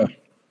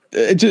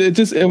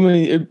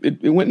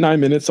 It went 9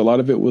 minutes. A lot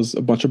of it was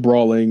a bunch of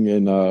brawling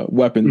and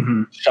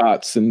weapon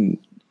shots and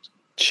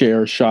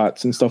chair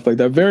shots and stuff like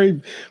that.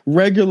 Very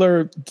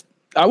regular.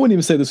 I wouldn't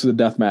even say this was a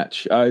death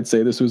match. I'd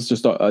say this was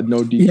just a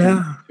no DQ.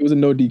 Yeah. It was a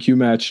no DQ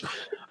match.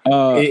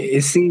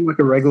 It seemed like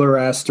a regular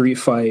ass street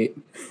fight.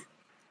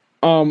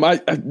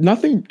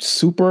 Nothing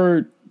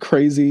super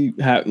crazy.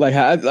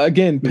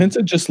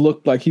 Penta just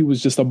looked like he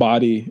was just a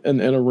body in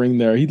a ring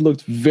there. He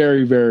looked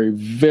very, very,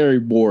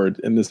 very bored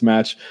in this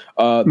match.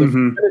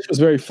 The finish was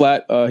very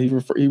flat.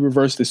 He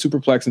reversed the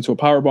superplex into a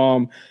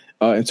powerbomb,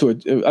 I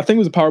think it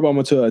was a powerbomb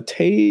into a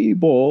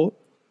table.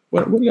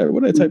 What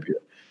did I type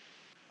here?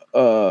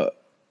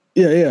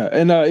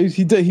 And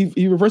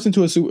he reversed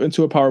into a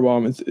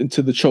powerbomb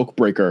into the choke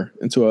breaker,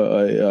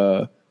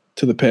 to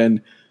the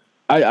pin.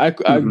 I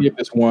give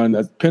this one.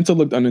 Penta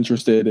looked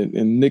uninterested,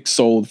 and Nick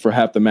sold for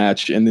half the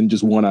match, and then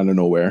just won out of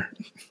nowhere.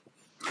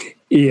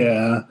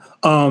 Yeah.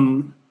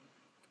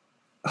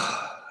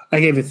 I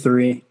gave it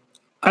 3.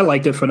 I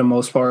liked it for the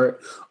most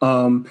part.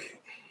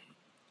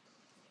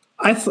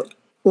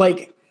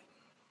 Like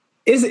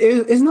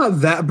it's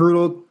not that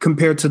brutal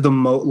compared to the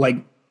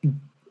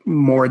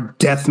more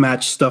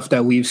deathmatch stuff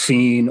that we've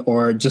seen,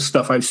 or just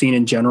stuff I've seen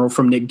in general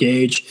from Nick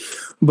Gage.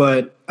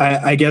 But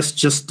I guess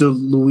just the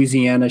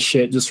Louisiana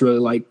shit just really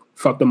like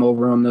fucked them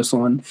over on this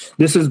one.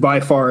 This is by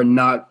far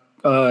not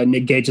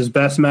Nick Gage's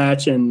best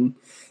match, and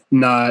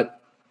not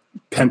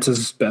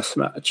Penta's best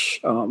match.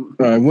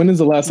 When is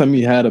the last time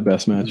he had a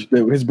best match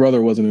that his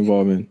brother wasn't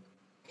involved in?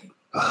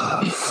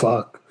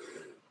 Fuck.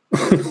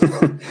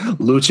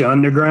 Lucha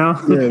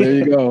Underground. Yeah, there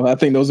you go. I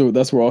think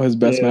that's where all his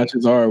best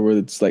matches are, where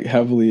it's like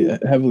heavily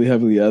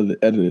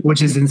edited,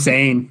 which is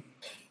insane.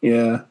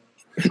 Yeah.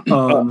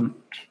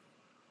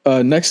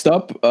 Next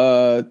up,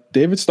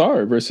 David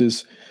Starr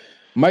versus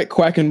Mike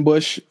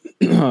Quackenbush.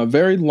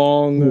 Very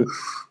long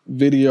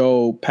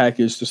video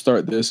package to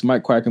start this.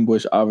 Mike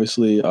Quackenbush,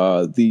 obviously,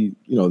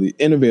 the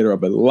innovator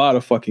of a lot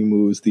of fucking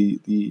moves.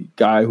 The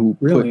guy who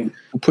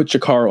put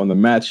Chikara on the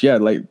match. Yeah,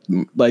 like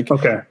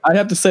okay. I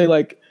have to say,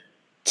 like,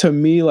 to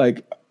me,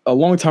 like a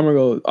long time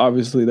ago,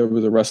 obviously there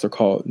was a wrestler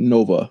called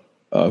Nova,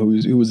 who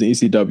was in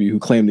ECW, who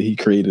claimed that he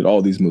created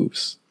all these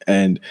moves.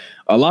 And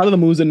a lot of the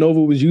moves that Nova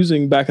was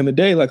using back in the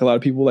day, like a lot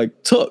of people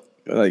like took,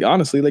 like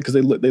honestly, like because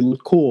they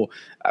look cool.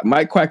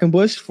 Mike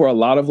Quackenbush, for a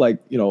lot of like,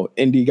 you know,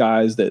 indie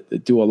guys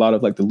that do a lot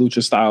of like the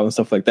lucha style and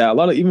stuff like that, a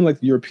lot of even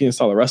like the European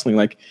style of wrestling,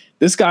 like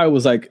this guy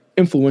was like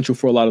influential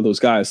for a lot of those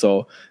guys.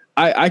 So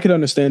I could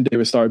understand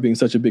David Starr being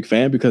such a big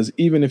fan, because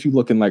even if you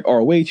look in like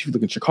ROH, if you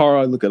look in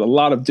Chikara, look at a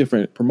lot of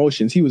different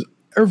promotions, he was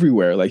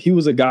everywhere. Like he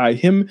was a guy,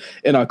 him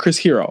and Chris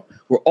Hero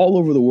were all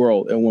over the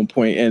world at one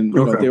point, and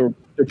you know,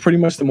 they're pretty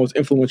much the most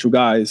influential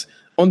guys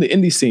on the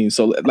indie scene.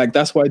 So like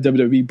that's why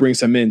WWE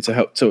brings him in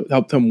to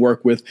help him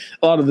work with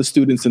a lot of the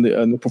students in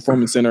the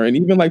performance center, and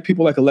even like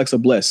people like Alexa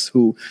Bliss,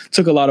 who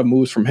took a lot of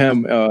moves from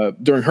him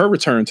during her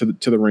return to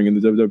the ring in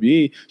the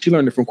WWE. She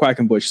learned it from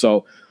Quackenbush.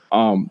 So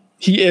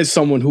he is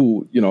someone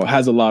who, you know,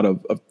 has a lot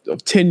of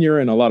tenure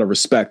and a lot of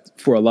respect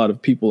for a lot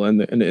of people in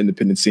the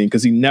independent scene,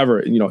 because he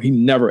never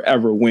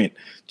ever went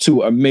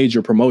to a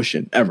major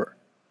promotion ever.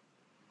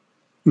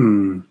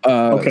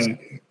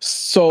 Okay.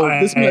 So go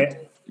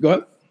ahead.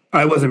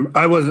 I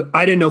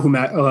didn't know who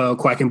Matt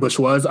Quackenbush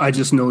was. I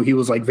just know he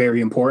was like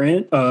very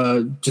important,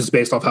 just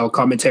based off how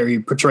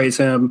commentary portrays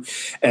him,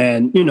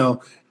 and you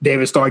know,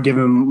 David Starr gave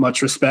him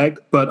much respect.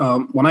 But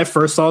when I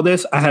first saw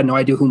this, I had no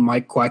idea who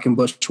Mike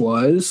Quackenbush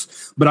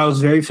was, but I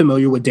was very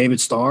familiar with David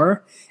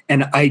Starr,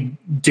 and I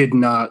did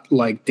not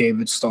like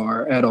David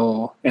Starr at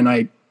all, and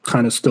I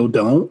kind of still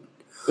don't.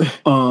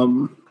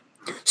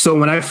 So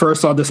when I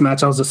first saw this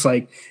match, I was just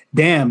like,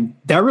 damn,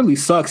 that really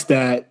sucks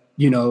that,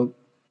 you know,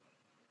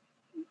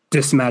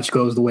 this match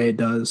goes the way it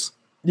does.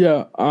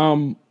 Yeah.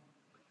 I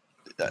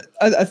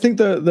think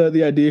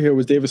the idea here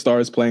was David Starr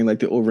is playing like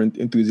the over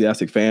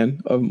enthusiastic fan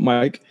of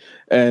Mike.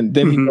 And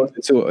then he goes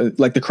into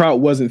like the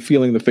crowd wasn't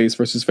feeling the face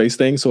versus face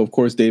thing. So of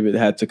course David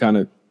had to kind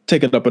of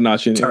take it up a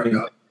notch and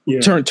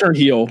turn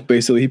heel.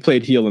 Basically, he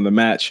played heel in the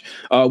match,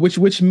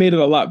 which made it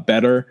a lot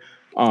better.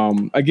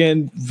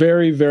 Again,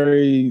 very,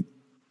 very,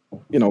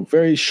 you know,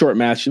 very short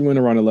match. It went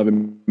around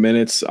 11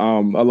 minutes.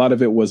 A lot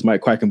of it was Mike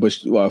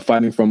Quackenbush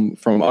fighting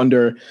from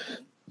under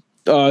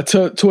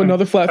to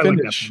another flat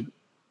finish.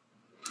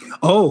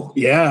 Oh,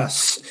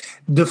 yes.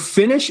 The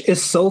finish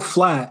is so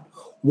flat.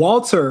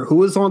 Walter,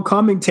 who is on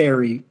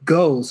commentary,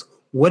 goes,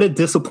 "What a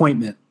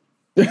disappointment."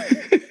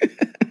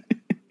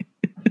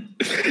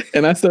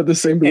 And I said the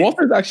same.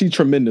 Walter's actually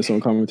tremendous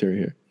on commentary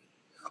here.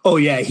 Oh,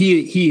 yeah.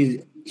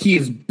 He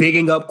is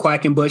bigging up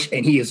Quackenbush,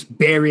 and he is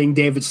burying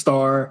David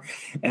Starr.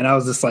 And I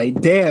was just like,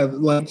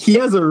 damn, like he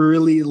has a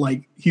really,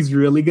 like, he's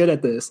really good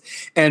at this.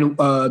 And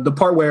the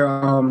part where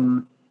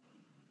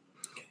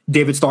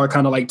David Starr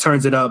kind of like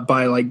turns it up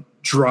by like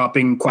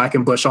dropping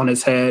Quackenbush on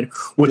his head,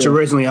 which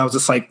originally I was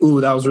just like,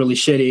 ooh, that was really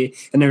shitty.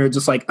 And they're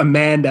just like a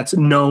man that's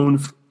known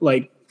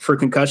like for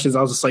concussions.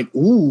 I was just like,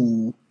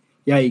 ooh,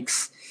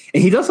 yikes.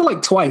 And he does it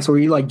like twice, where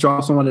he like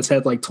drops him on his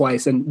head like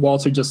twice, and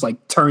Walter just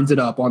like turns it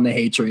up on the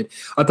hatred.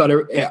 I thought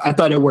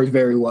it worked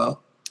very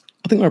well.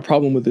 I think my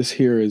problem with this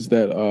here is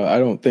that I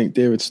don't think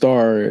David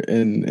Starr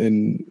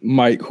and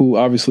Mike, who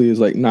obviously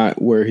is like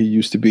not where he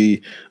used to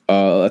be,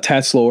 a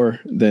tad slower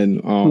than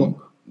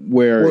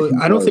where.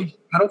 Well, I don't think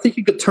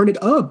you could turn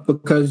it up,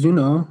 because you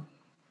know.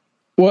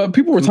 Well,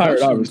 people were tired.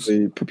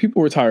 Obviously,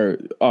 people were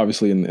tired.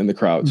 Obviously, in the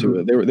crowd too.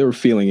 Mm-hmm. They were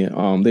feeling it.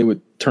 They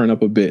would turn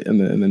up a bit in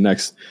the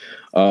next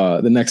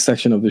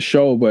section of the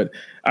show. But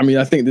I mean,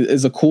 I think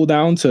it's a cool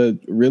down to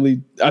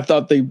really. I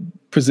thought they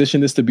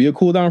positioned this to be a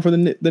cool down for the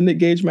Nick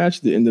Gage match.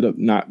 That ended up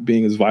not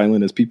being as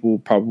violent as people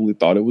probably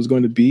thought it was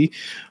going to be.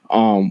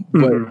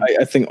 But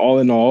I think all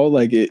in all,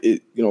 like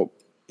it you know.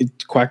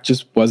 Quack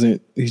just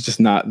wasn't. He's just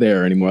not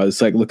there anymore.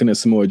 It's like looking at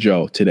Samoa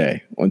Joe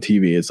today on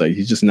TV. It's like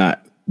he's just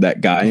not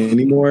that guy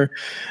anymore.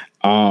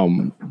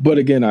 But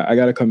again, I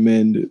got to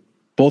commend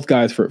both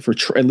guys for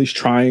at least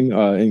trying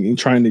and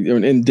trying to.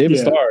 And David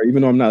Starr,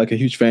 even though I'm not like a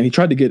huge fan, he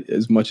tried to get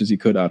as much as he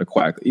could out of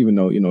Quack, even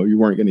though you know you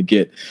weren't going to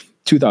get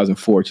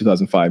 2004,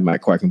 2005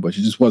 Matt Quackenbush.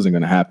 It just wasn't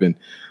going to happen.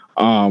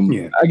 I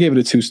gave it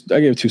a 2. I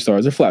gave it 2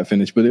 stars. A flat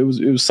finish, but it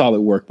was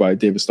solid work by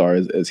David Starr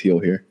as heel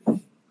here.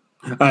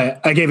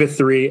 I gave it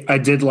 3. I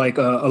did like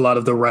a lot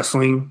of the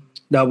wrestling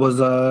that was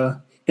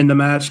in the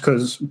match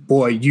because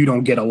boy, you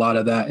don't get a lot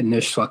of that in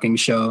this fucking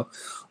show.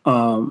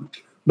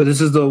 But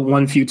this is the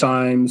one few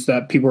times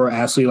that people are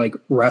actually like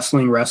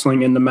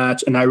wrestling in the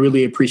match, and I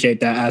really appreciate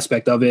that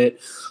aspect of it.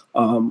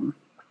 I'm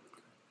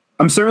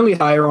certainly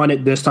higher on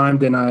it this time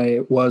than I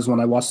was when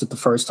I watched it the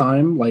first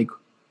time, like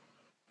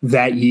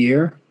that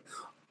year.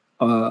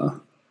 But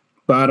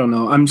I don't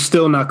know. I'm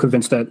still not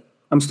convinced that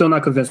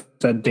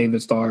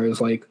David Starr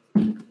is like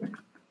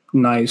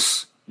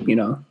nice, you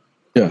know.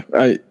 Yeah,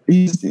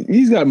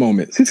 he's got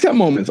moments. He's got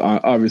moments.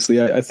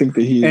 Obviously, I think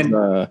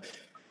that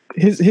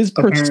his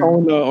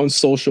persona on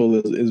social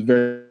is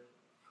very.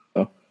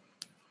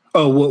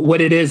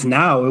 What it is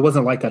now, it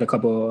wasn't like that a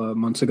couple of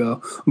months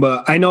ago.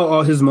 But I know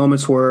all his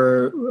moments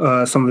were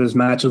some of his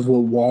matches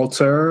with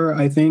Walter,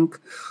 I think.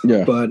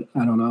 Yeah. But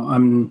I don't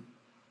know.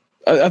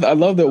 I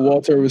love that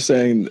Walter was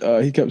saying,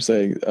 he kept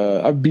saying,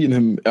 I've beaten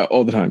him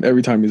all the time,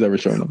 every time he's ever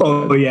shown up.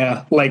 Oh,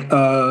 yeah. Like,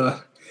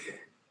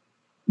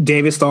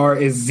 David Starr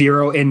is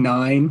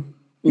 0-9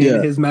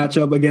 in his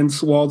matchup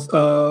against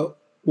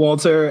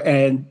Walter,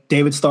 and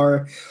David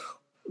Starr,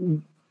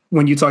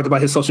 when you talked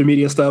about his social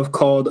media stuff,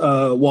 called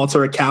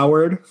Walter a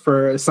coward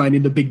for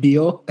signing the big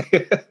deal.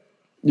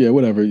 Yeah,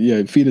 whatever.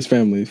 Yeah, feed his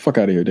family. Fuck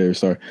out of here, David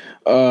Starr.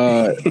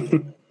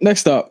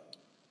 Next up,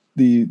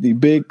 the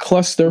big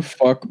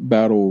clusterfuck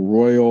battle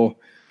royal.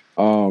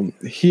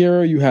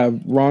 Here you have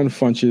Ron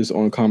Funches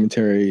on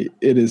commentary.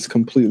 It is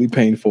completely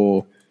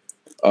painful.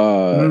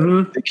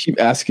 They keep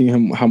asking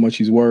him how much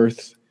he's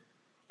worth.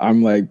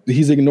 I'm like,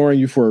 he's ignoring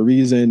you for a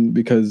reason,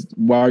 because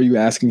why are you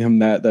asking him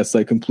that? That's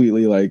like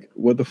completely like,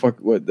 what the fuck?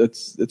 What?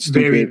 That's stupid.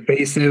 Very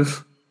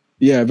invasive.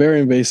 Yeah,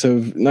 very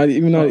invasive. Not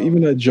even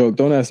a joke.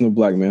 Don't ask no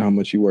black man how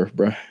much you worth,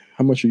 bro.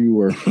 How much are you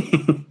worth?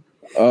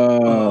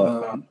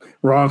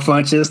 Ron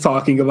Funches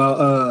talking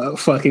about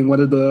fucking one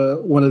of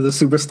the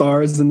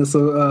superstars in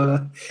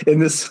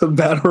this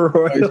battle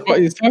royal.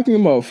 He's talking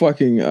about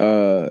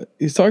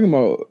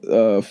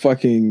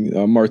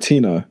fucking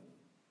Martina.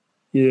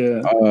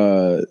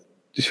 Yeah.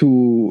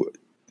 Who,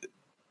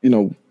 you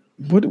know,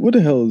 what the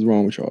hell is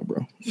wrong with y'all,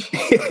 bro?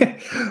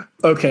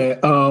 Okay.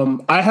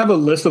 I have a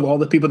list of all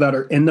the people that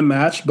are in the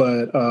match,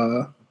 but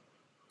I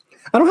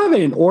don't have it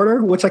in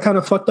order, which I kind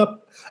of fucked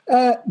up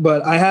at,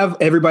 but I have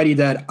everybody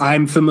that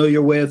I'm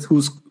familiar with,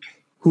 who's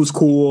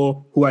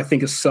cool, who I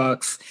think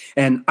sucks,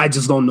 and I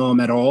just don't know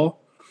them at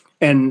all.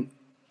 And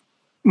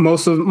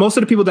most of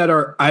the people that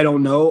I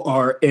don't know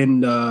are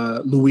in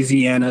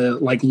Louisiana,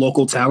 like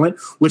local talent,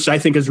 which I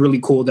think is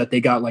really cool that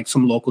they got like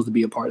some locals to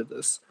be a part of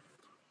this.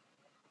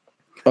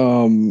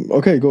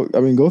 Okay,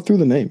 go through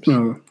the names.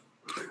 All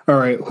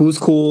right, who's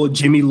cool?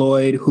 Jimmy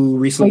Lloyd, who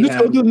recently just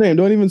go through the name.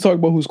 Don't even talk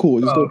about who's cool.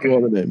 Just go through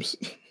all the names.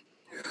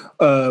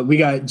 We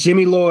got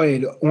Jimmy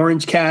Lloyd,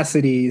 Orange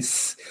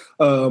Cassidy's,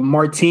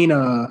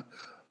 Martina,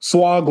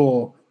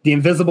 Swoggle, The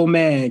Invisible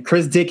Man,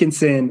 Chris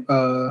Dickinson,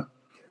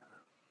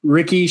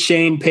 Ricky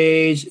Shane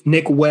Page,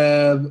 Nick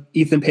Webb,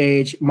 Ethan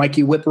Page,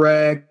 Mikey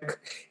Whipwreck,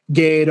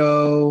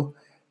 Gato,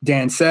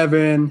 Dan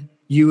Severn,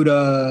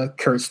 Yuta,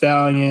 Kurt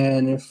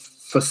Stallion,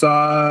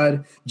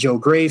 Facade, Joe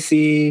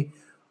Gracie,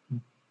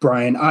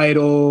 Brian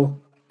Idol,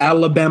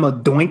 Alabama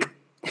Doink.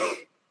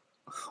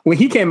 When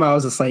he came out, I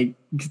was just like,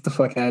 get the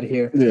fuck out of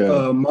here.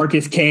 Yeah.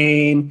 Marcus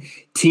Kane,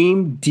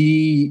 Team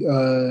DTU,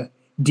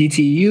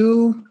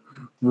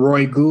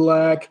 Roy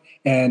Gulak,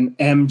 and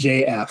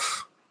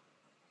MJF.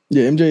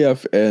 Yeah,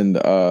 MJF and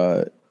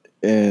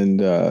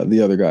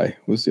the other guy.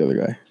 Who's the other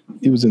guy?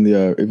 He was in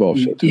the Evolve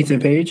show too. Ethan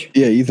Page?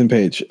 Yeah, Ethan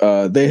Page.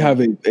 They have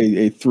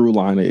a through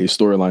line, a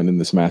storyline in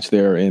this match.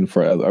 They're in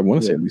for, I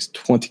want to say, at least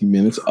 20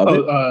 minutes of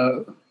it.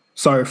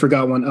 Sorry, I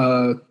forgot one.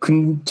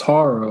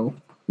 Kuntaro.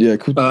 Yeah,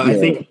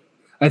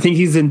 I think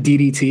he's in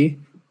DDT.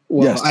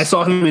 Well, yes. I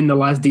saw him in the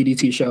last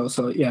DDT show,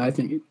 so yeah, I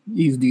think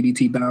he's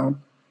DDT bound.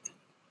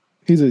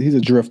 He's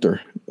a drifter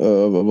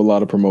of a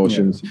lot of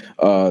promotions.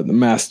 The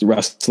masked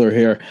wrestler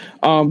here.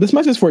 This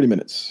match is 40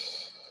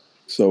 minutes.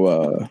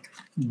 So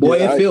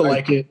I feel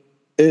like it.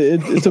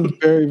 It's a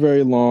very,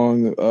 very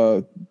long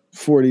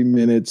 40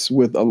 minutes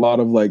with a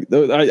lot of like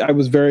I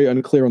was very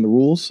unclear on the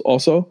rules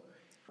also.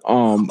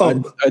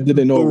 I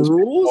didn't know it was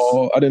rules?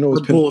 pinfall. I didn't know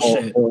it was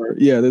pinfall or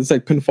there's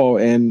like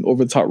pinfall and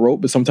over the top rope,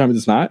 but sometimes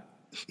it's not.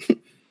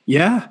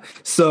 Yeah.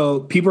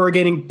 So people are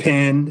getting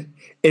pinned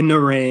in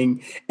the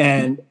ring,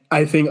 and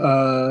I think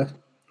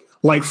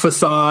like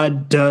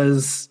Facade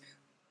does,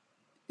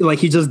 like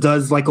he just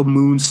does like a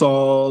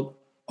moonsault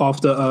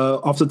off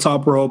the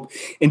top rope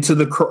into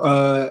the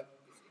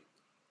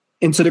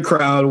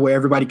crowd where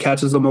everybody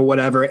catches him or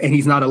whatever, and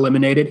he's not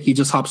eliminated. He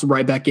just hops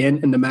right back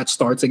in, and the match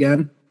starts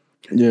again.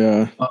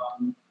 Yeah.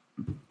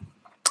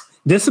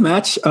 This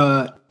match,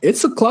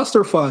 it's a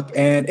clusterfuck,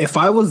 and if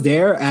I was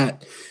there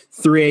at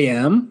 3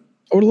 a.m.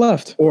 I would have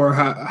left. Or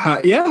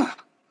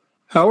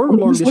However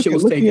long this shit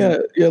was taking.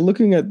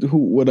 Looking at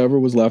whatever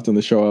was left on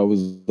the show, I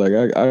was like,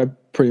 I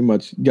pretty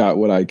much got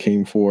what I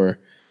came for.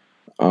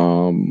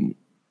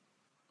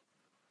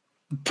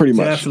 Pretty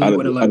much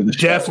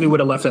Definitely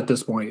would have left at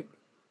this point.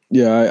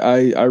 Yeah,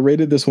 I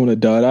rated this one a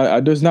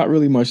dud. There's not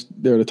really much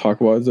there to talk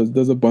about.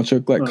 There's a bunch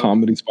of like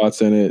comedy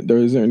spots in it. There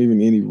isn't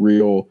even any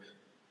real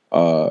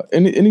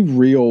any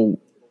real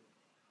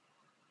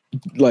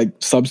like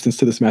substance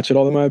to this match at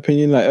all, in my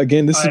opinion. Like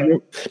again,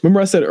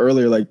 remember I said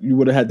earlier, like you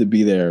would have had to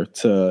be there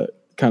to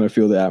kind of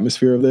feel the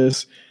atmosphere of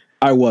this.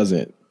 I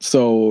wasn't.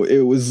 So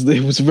it was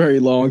very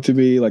long to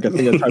me. Like I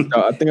typed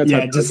out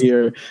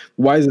here,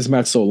 why is this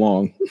match so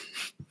long?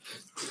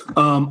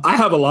 I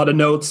have a lot of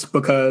notes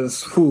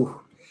because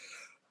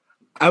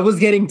I was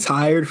getting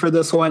tired for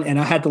this one and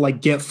I had to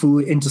like get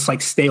food and just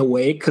like stay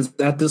awake because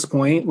at this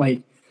point,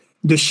 like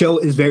the show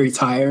is very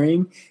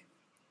tiring.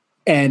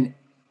 And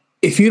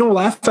if you don't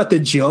laugh at the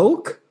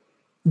joke,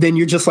 then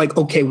you're just like,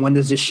 okay, when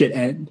does this shit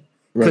end?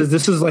 Because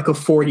this is like a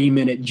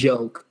 40-minute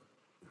joke.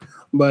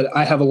 But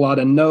I have a lot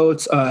of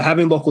notes.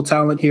 Having local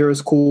talent here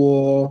is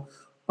cool.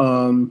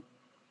 I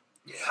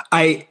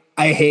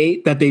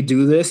hate that they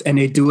do this and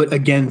they do it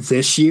again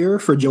this year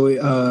for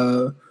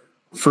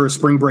for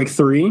Spring Break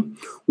 3,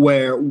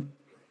 where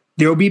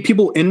there will be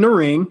people in the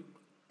ring,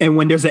 and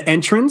when there's an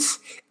entrance,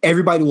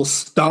 everybody will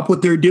stop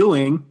what they're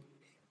doing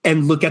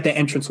and look at the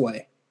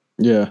entranceway.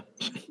 Yeah.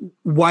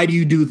 Why do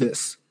you do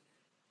this?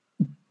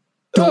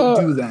 Don't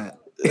do that.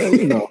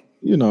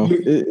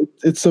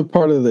 It's a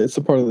part of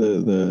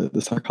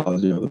the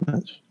psychology of the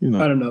match.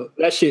 I don't know.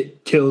 That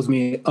shit kills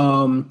me.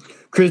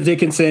 Chris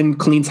Dickinson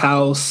cleans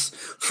house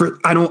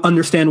I don't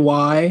understand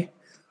why,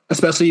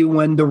 especially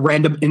when the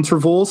random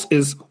intervals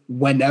is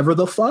whenever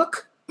the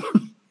fuck.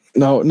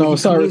 No,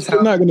 sorry.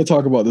 We're not going to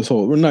talk about this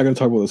whole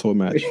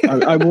match.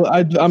 I'm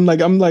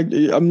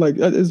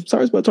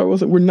sorry about talking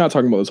about. We're not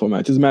talking about this whole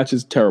match. This match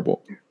is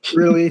terrible.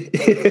 Really?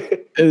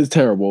 It is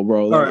terrible,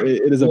 bro. Like,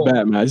 it is a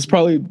bad match. It's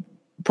probably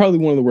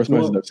one of the worst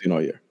matches I've seen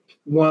all year.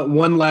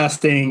 One last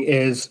thing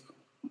is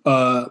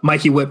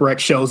Mikey Whipwreck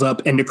shows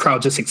up and the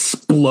crowd just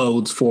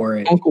explodes for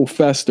it. Uncle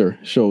Fester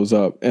shows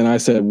up and I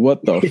said,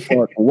 what the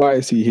fuck? Why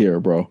is he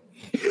here, bro?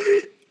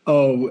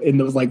 Oh, and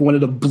it was like one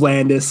of the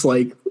blandest,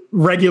 like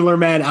regular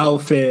man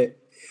outfit.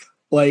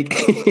 Like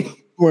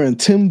wearing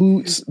Tim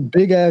boots,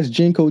 big ass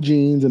Jinko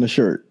jeans, and a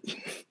shirt.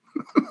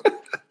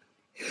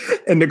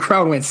 And the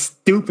crowd went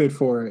stupid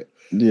for it.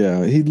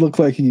 Yeah, he looked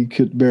like he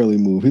could barely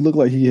move. He looked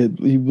like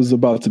he was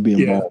about to be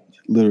involved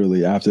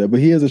literally after that. But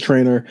he is a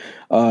trainer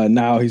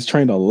now. He's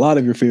trained a lot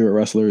of your favorite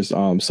wrestlers.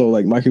 So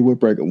like Mikey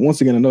Whipwreck,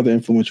 once again, another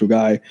influential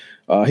guy.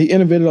 He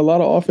innovated a lot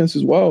of offense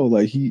as well.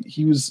 Like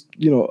he was,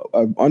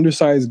 an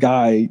undersized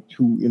guy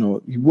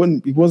who, he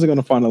wasn't going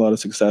to find a lot of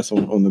success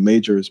on the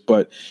majors,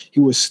 but he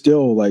was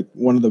still like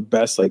one of the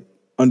best like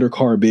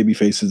undercard baby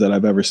faces that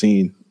I've ever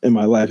seen in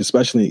my life,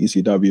 especially in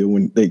ECW,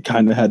 when they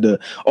kind of had to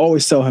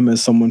always sell him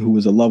as someone who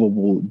was a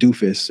lovable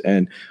doofus.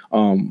 And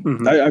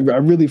I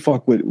really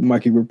fuck with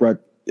Mikey Whipwreck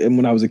and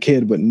when I was a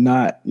kid, but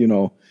not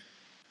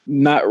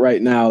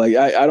right now. Like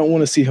I don't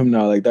want to see him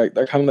now. Like that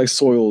kind of like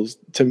soils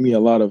to me a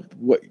lot of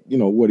what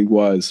he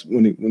was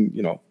when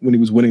he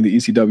was winning the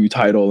ECW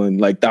title, and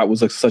like that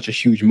was like such a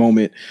huge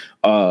moment.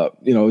 That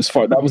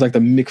was like the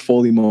Mick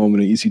Foley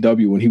moment in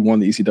ECW when he won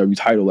the ECW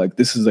title. Like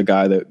this is a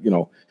guy that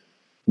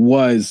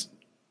was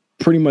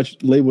pretty much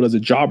labeled as a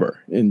jobber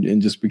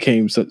and just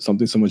became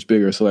something so much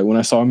bigger. So like when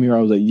I saw him here, I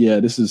was like, yeah,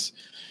 this is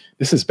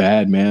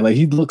bad, man. Like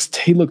he looked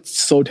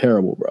so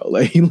terrible, bro.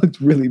 Like he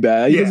looked really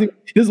bad. He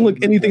doesn't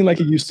look anything like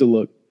he used to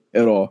look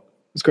at all.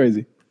 It's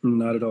crazy.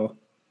 Not at all.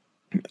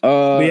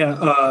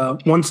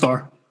 1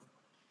 star.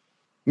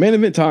 Main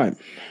event time.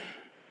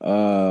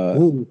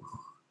 Joey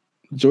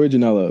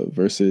Janela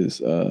versus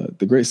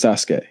the great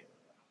Sasuke. I'm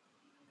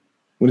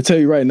going to tell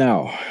you right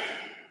now,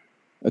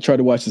 I tried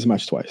to watch this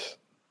match twice.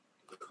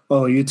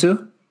 Oh, you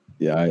too?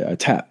 Yeah, I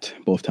tapped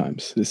both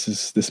times.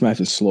 This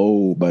match is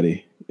slow,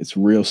 buddy. It's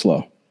real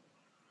slow.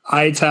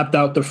 I tapped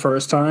out the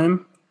first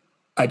time.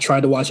 I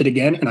tried to watch it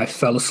again, and I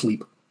fell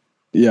asleep.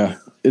 Yeah,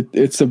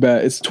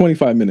 it's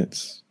 25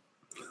 minutes.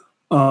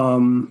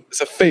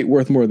 It's a fate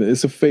worth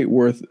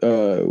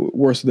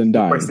worse than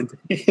dying.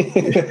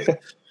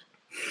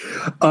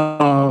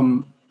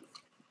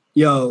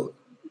 Yo,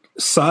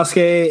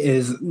 Sasuke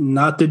is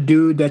not the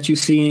dude that you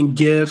see in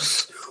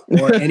GIFs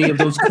or any of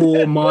those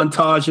cool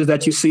montages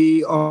that you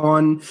see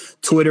on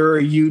Twitter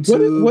or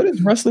YouTube. What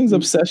is wrestling's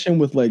obsession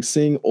with like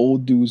seeing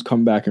old dudes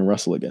come back and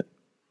wrestle again?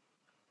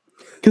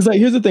 Because like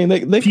here's the thing,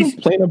 they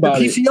complain about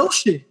the PCO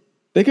shit.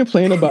 They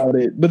complain about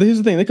it, but here's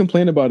the thing, they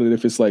complain about it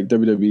if it's like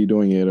WWE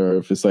doing it or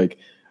if it's like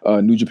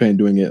New Japan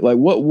doing it. Like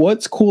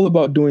what's cool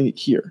about doing it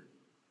here?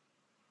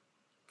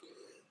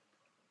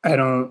 I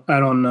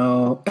don't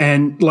know.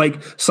 And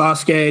like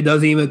Sasuke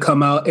doesn't even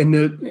come out in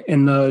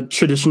the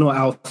traditional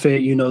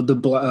outfit,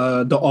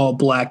 the all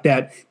black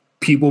that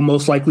people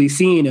most likely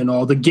seen in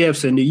all the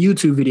GIFs and the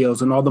YouTube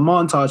videos and all the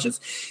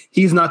montages.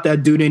 He's not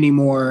that dude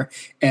anymore.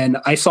 And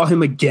I saw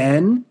him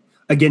again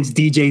against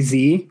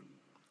DJZ.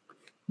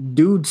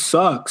 Dude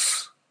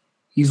sucks.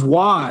 He's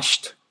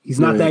washed. He's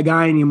not that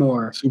guy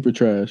anymore. Super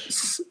trash.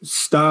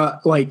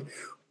 Stop. Like,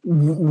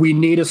 we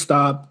need to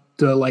stop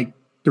the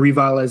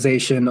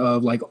revitalization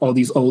of like all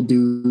these old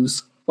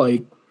dudes.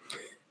 Like,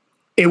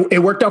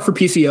 it worked out for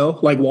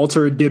PCO. Like,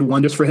 Walter did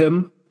wonders for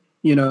him,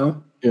 you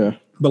know? Yeah.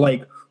 But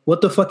like, what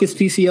the fuck is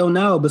PCO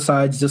now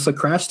besides just a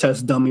crash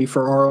test dummy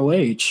for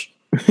ROH?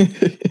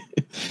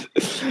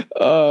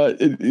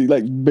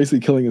 Like basically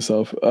killing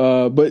himself.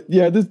 But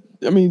yeah, this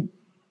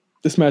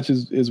match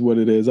is what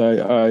it is.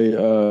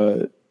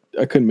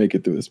 I couldn't make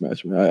it through this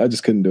match, man. I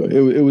just couldn't do it.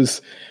 It was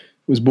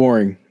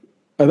boring.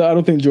 I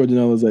don't think George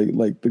Janela is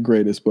like the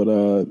greatest, but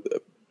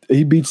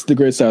he beats the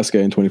great Sasuke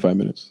in 25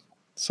 minutes.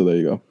 So there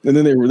you go. And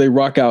then they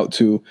rock out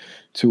to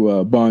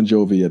Bon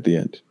Jovi at the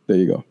end. There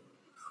you go.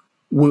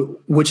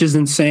 Which is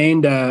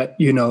insane that,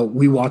 you know, I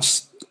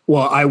watched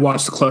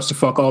the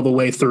clusterfuck all the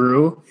way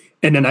through,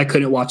 and then I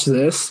couldn't watch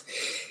this.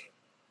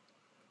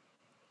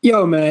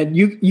 Yo, man,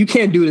 you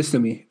can't do this to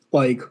me.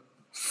 Like,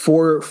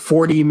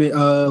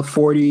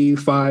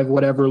 45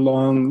 whatever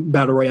long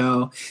battle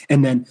royale,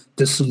 and then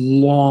this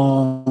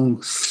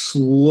long,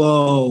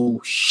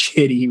 slow,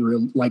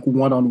 shitty like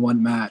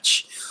one-on-one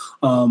match.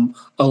 A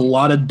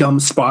lot of dumb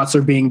spots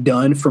are being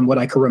done from what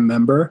I can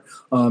remember.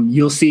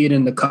 You'll see it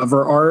in the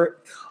cover art.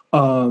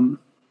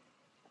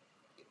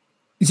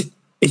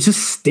 It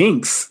just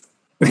stinks,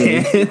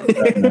 man.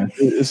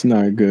 It's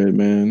not good,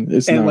 man.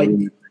 It's not like,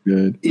 really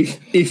good.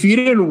 If you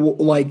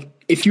didn't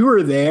if you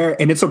were there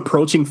and it's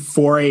approaching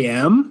 4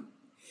 a.m.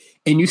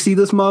 and you see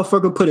this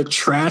motherfucker put a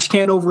trash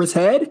can over his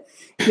head,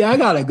 yeah, I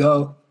gotta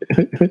go.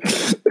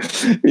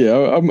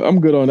 Yeah,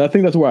 I'm good on that. I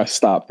think that's where I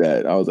stopped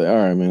at. I was like, all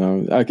right,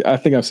 man, I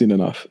think I've seen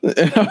enough.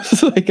 And I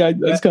was like, I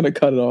just kind of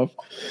cut it off.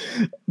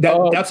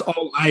 That's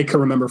all I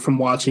can remember from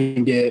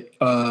watching it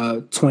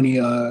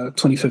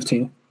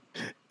 2015.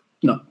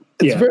 No.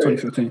 Yeah,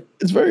 2015.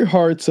 It's very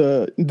hard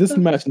to, this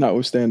match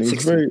notwithstanding,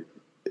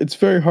 it's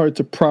very hard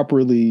to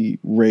properly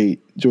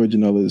rate George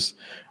Janela's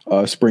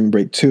Spring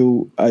Break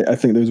 2. I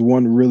think there's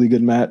one really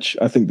good match.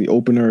 I think the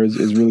opener is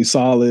really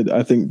solid.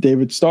 I think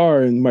David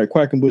Starr and Mike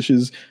Quackenbush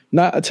is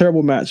not a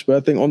terrible match, but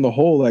I think on the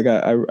whole, like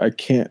I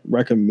can't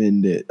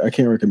recommend it. I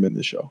can't recommend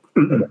the show.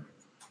 Mm-hmm.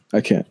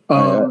 I can't.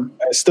 I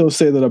still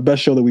say that the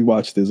best show that we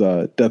watched is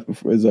Death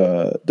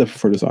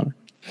Before Dishonor.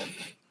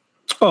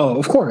 Oh,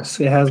 of course.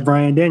 It has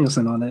Bryan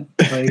Danielson on it.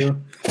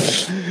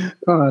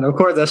 God, of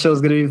course that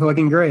show's going to be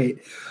fucking great.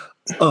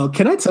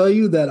 Can I tell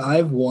you that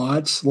I've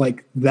watched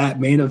like that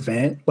main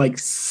event like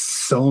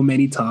so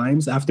many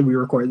times after we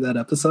recorded that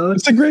episode?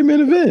 It's a great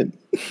main event.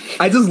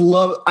 I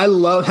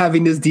love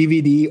having this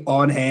DVD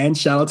on hand.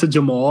 Shout out to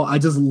Jamal. I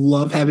just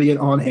love having it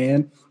on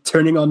hand,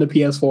 turning on the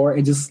PS4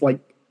 and just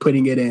like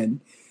putting it in.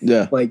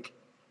 Yeah. Like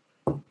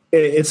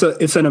it's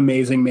an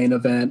amazing main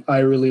event. I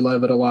really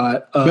love it a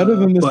lot. Better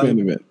than this main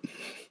event.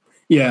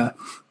 Yeah.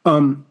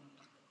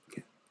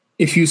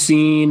 If you've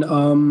seen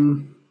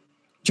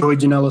Joey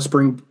Janela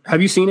Spring,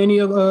 have you seen any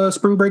of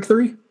Spring Break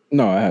 3?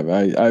 No, I have.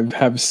 I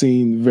have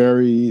seen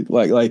very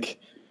like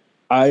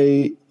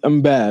I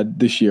am bad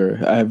this year.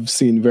 I have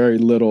seen very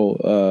little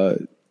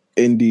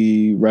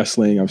indie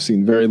wrestling. I've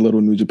seen very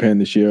little New Japan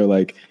this year.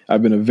 Like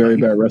I've been a very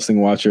bad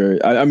wrestling watcher.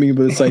 I mean,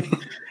 but it's like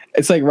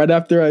it's like right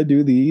after I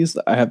do these,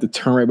 I have to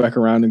turn right back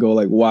around and go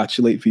like watch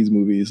late fees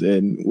movies,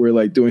 and we're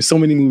like doing so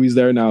many movies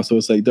there now. So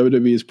it's like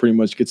WWE is pretty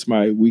much gets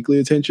my weekly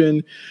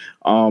attention.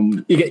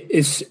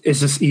 It's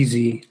just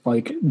easy,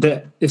 like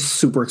that. It's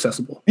super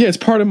accessible. Yeah, it's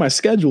part of my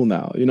schedule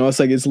now. You know, it's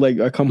like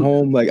I come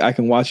home, like I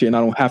can watch it, and I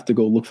don't have to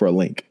go look for a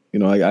link. You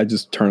know, like I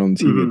just turn on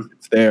the TV, mm-hmm.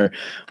 It's there.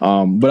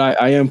 But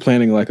I am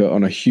planning like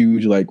on a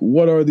huge like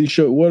what are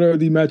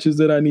the matches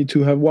that I need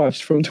to have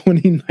watched from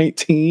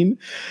 2019,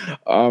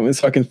 and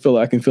so I can fill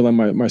in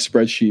my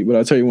spreadsheet. But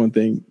I'll tell you one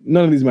thing: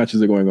 none of these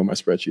matches are going on my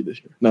spreadsheet this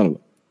year. None of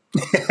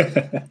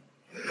them.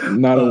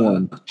 Not a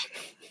one.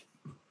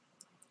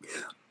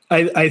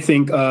 I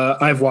think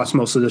I've watched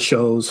most of the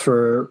shows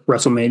for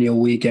WrestleMania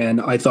weekend.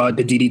 I thought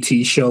the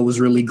DDT show was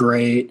really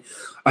great.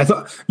 I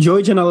thought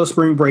Joey Janela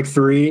Spring Break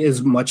 3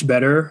 is much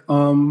better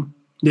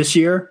this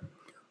year.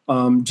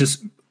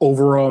 Just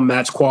overall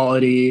match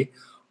quality.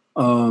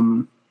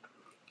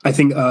 I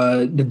think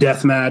the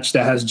death match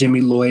that has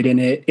Jimmy Lloyd in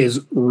it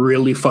is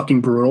really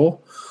fucking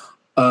brutal.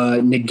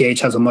 Nick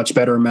Gage has a much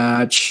better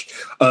match.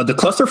 The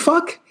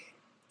clusterfuck,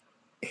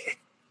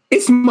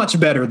 it's much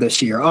better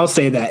this year. I'll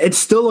say that. It's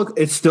still a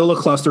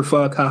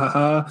clusterfuck, ha ha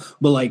ha.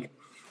 But like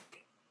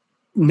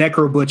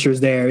Necro Butcher's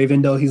there,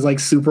 even though he's like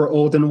super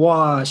old and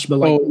washed. But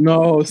like, oh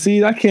no,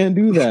 see, I can't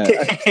do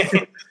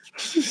that.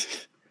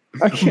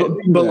 I can't.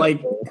 But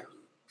like,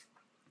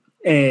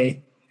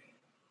 hey,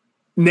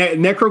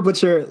 Necro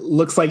Butcher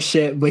looks like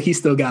shit, but he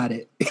still got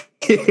it.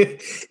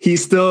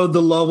 He's still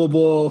the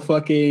lovable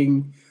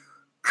fucking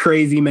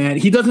crazy man.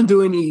 He doesn't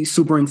do any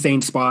super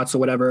insane spots or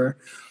whatever.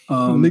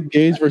 Nick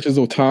Gage versus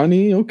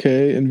Otani,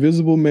 okay.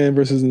 Invisible Man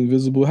versus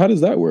Invisible. How does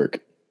that work?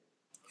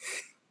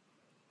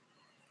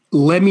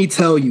 Let me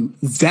tell you,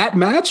 that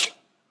match,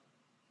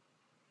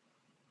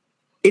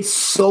 it's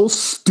so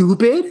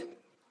stupid.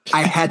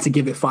 I had to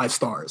give it 5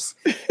 stars.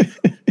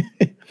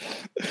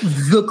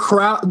 the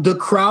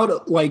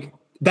crowd, like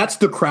that's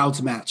the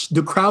crowd's match.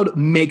 The crowd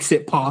makes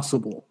it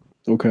possible.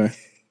 Okay.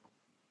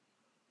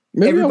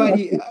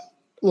 Everybody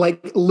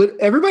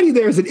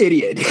there is an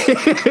idiot.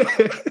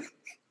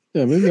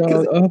 Yeah, maybe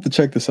I'll have to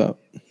check this out.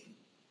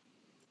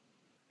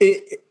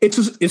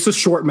 It's a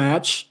short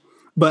match,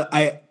 but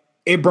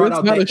it brought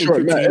out that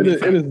short match. It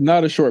is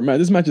not a short match.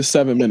 This match is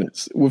 7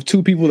 minutes with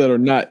two people that are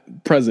not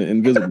present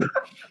and visible.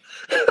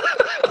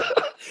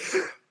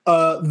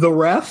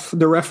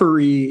 The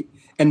referee,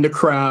 and the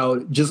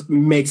crowd just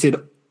makes it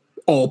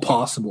all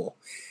possible.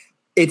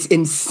 It's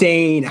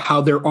insane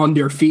how they're on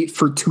their feet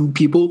for two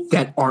people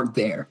that aren't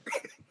there.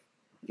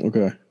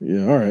 Okay.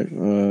 Yeah. All right.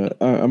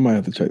 I might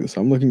have to check this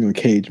out. I'm looking at a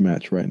cage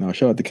match right now.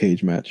 Shout out to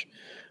Cage Match.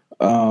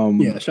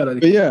 Shout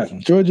out.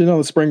 George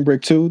Janela Spring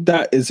Break 2.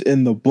 That is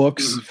in the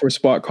books for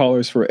spot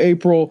callers for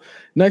April.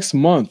 Next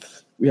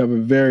month, we have a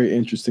very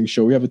interesting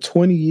show. We have a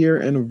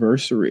 20-year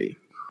anniversary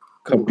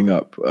coming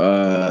up.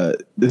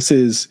 This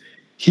is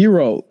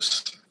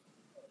Heroes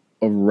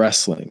of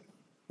Wrestling.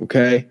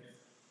 Okay.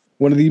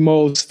 One of the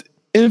most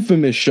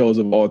infamous shows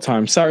of all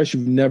time. Cyrus,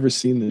 you've never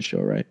seen this show,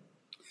 right?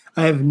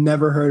 I have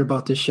never heard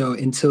about this show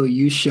until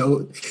you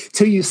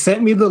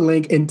sent me the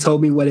link and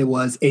told me what it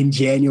was in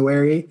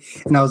January.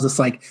 And I was just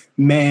like,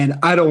 man,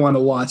 I don't want to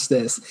watch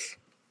this.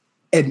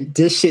 And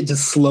this shit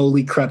just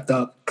slowly crept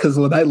up. Because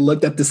when I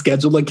looked at the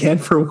schedule again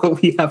for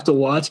what we have to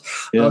watch,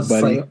 I was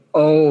like,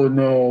 oh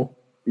no.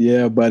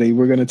 Yeah, buddy.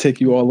 We're going to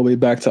take you all the way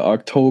back to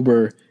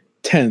October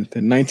 10th,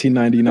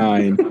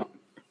 1999.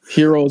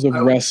 Heroes of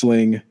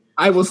Wrestling.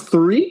 I was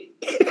 3?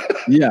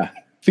 Yeah.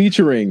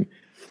 Featuring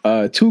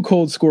Too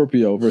Cold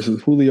Scorpio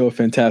versus Julio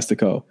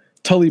Fantastico,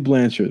 Tully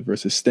Blanchard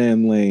versus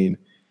Stan Lane,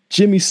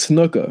 Jimmy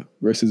Snuka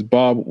versus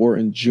Bob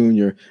Orton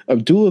Jr.,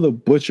 Abdullah the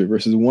Butcher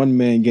versus One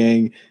Man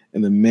Gang,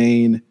 and the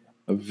main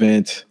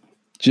event,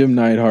 Jim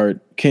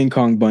Neidhart, King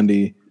Kong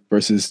Bundy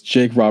versus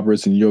Jake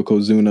Roberts and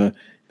Yokozuna.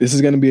 This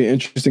is going to be an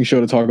interesting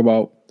show to talk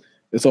about.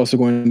 It's also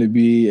going to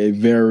be a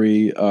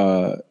very,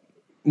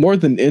 more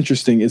than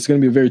interesting, it's going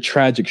to be a very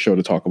tragic show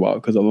to talk about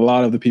because a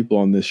lot of the people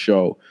on this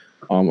show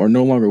are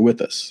no longer with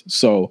us.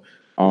 So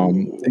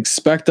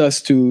expect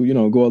us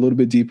to, go a little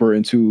bit deeper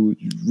into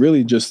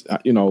really just,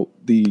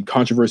 the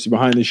controversy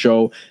behind the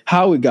show,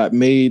 how it got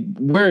made,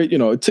 where,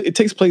 it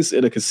takes place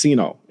at a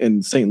casino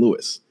in St.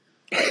 Louis.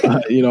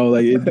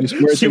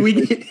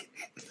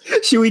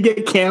 Should we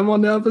get Cam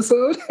on the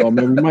episode? Well,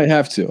 man, we might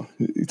have to.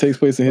 It takes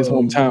place in his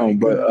hometown,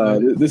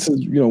 but this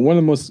is, one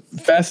of the most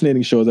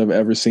fascinating shows I've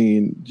ever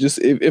seen. Just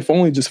if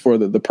only just for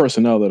the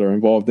personnel that are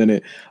involved in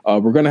it.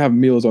 We're gonna have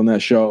meals on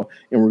that show,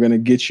 and we're gonna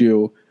get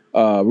you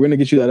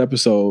that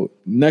episode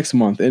next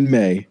month in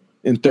May,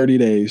 in 30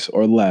 days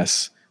or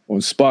less,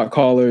 on Spot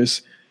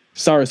Callers.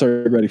 Cyrus,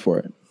 are you ready for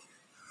it?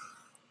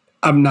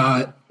 I'm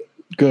not.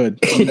 Good.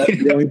 That's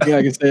the only thing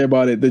I can say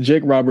about it. The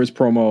Jake Roberts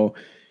promo,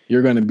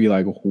 you're going to be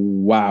like,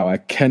 wow, I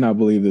cannot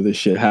believe that this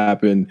shit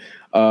happened.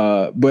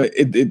 But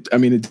it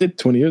did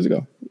 20 years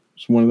ago.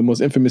 It's one of the most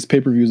infamous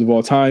pay-per-views of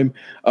all time.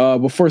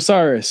 But for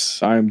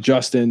Cyrus, I'm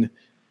Justin.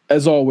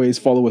 As always,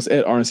 follow us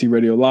at RNC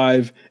Radio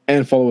Live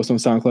and follow us on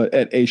SoundCloud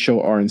at A Show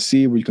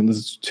RNC, where you can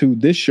listen to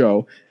this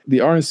show, the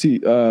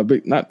RNC,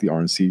 but not the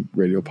RNC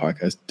Radio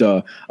Podcast.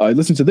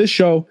 Listen to this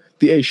show,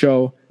 the A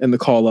Show, and the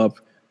Call Up.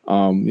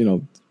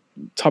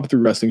 Top 3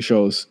 wrestling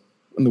shows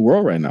in the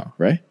world right now,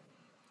 right?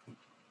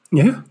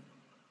 Yeah,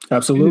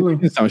 absolutely.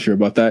 I'm not sure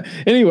about that.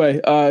 Anyway,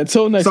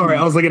 until next month.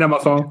 I was looking at my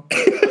phone.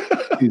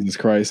 Jesus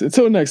Christ.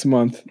 Until next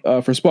month,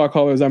 for Spot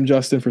Callers, I'm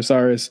Justin. For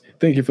Cyrus,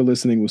 thank you for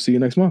listening. We'll see you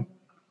next month.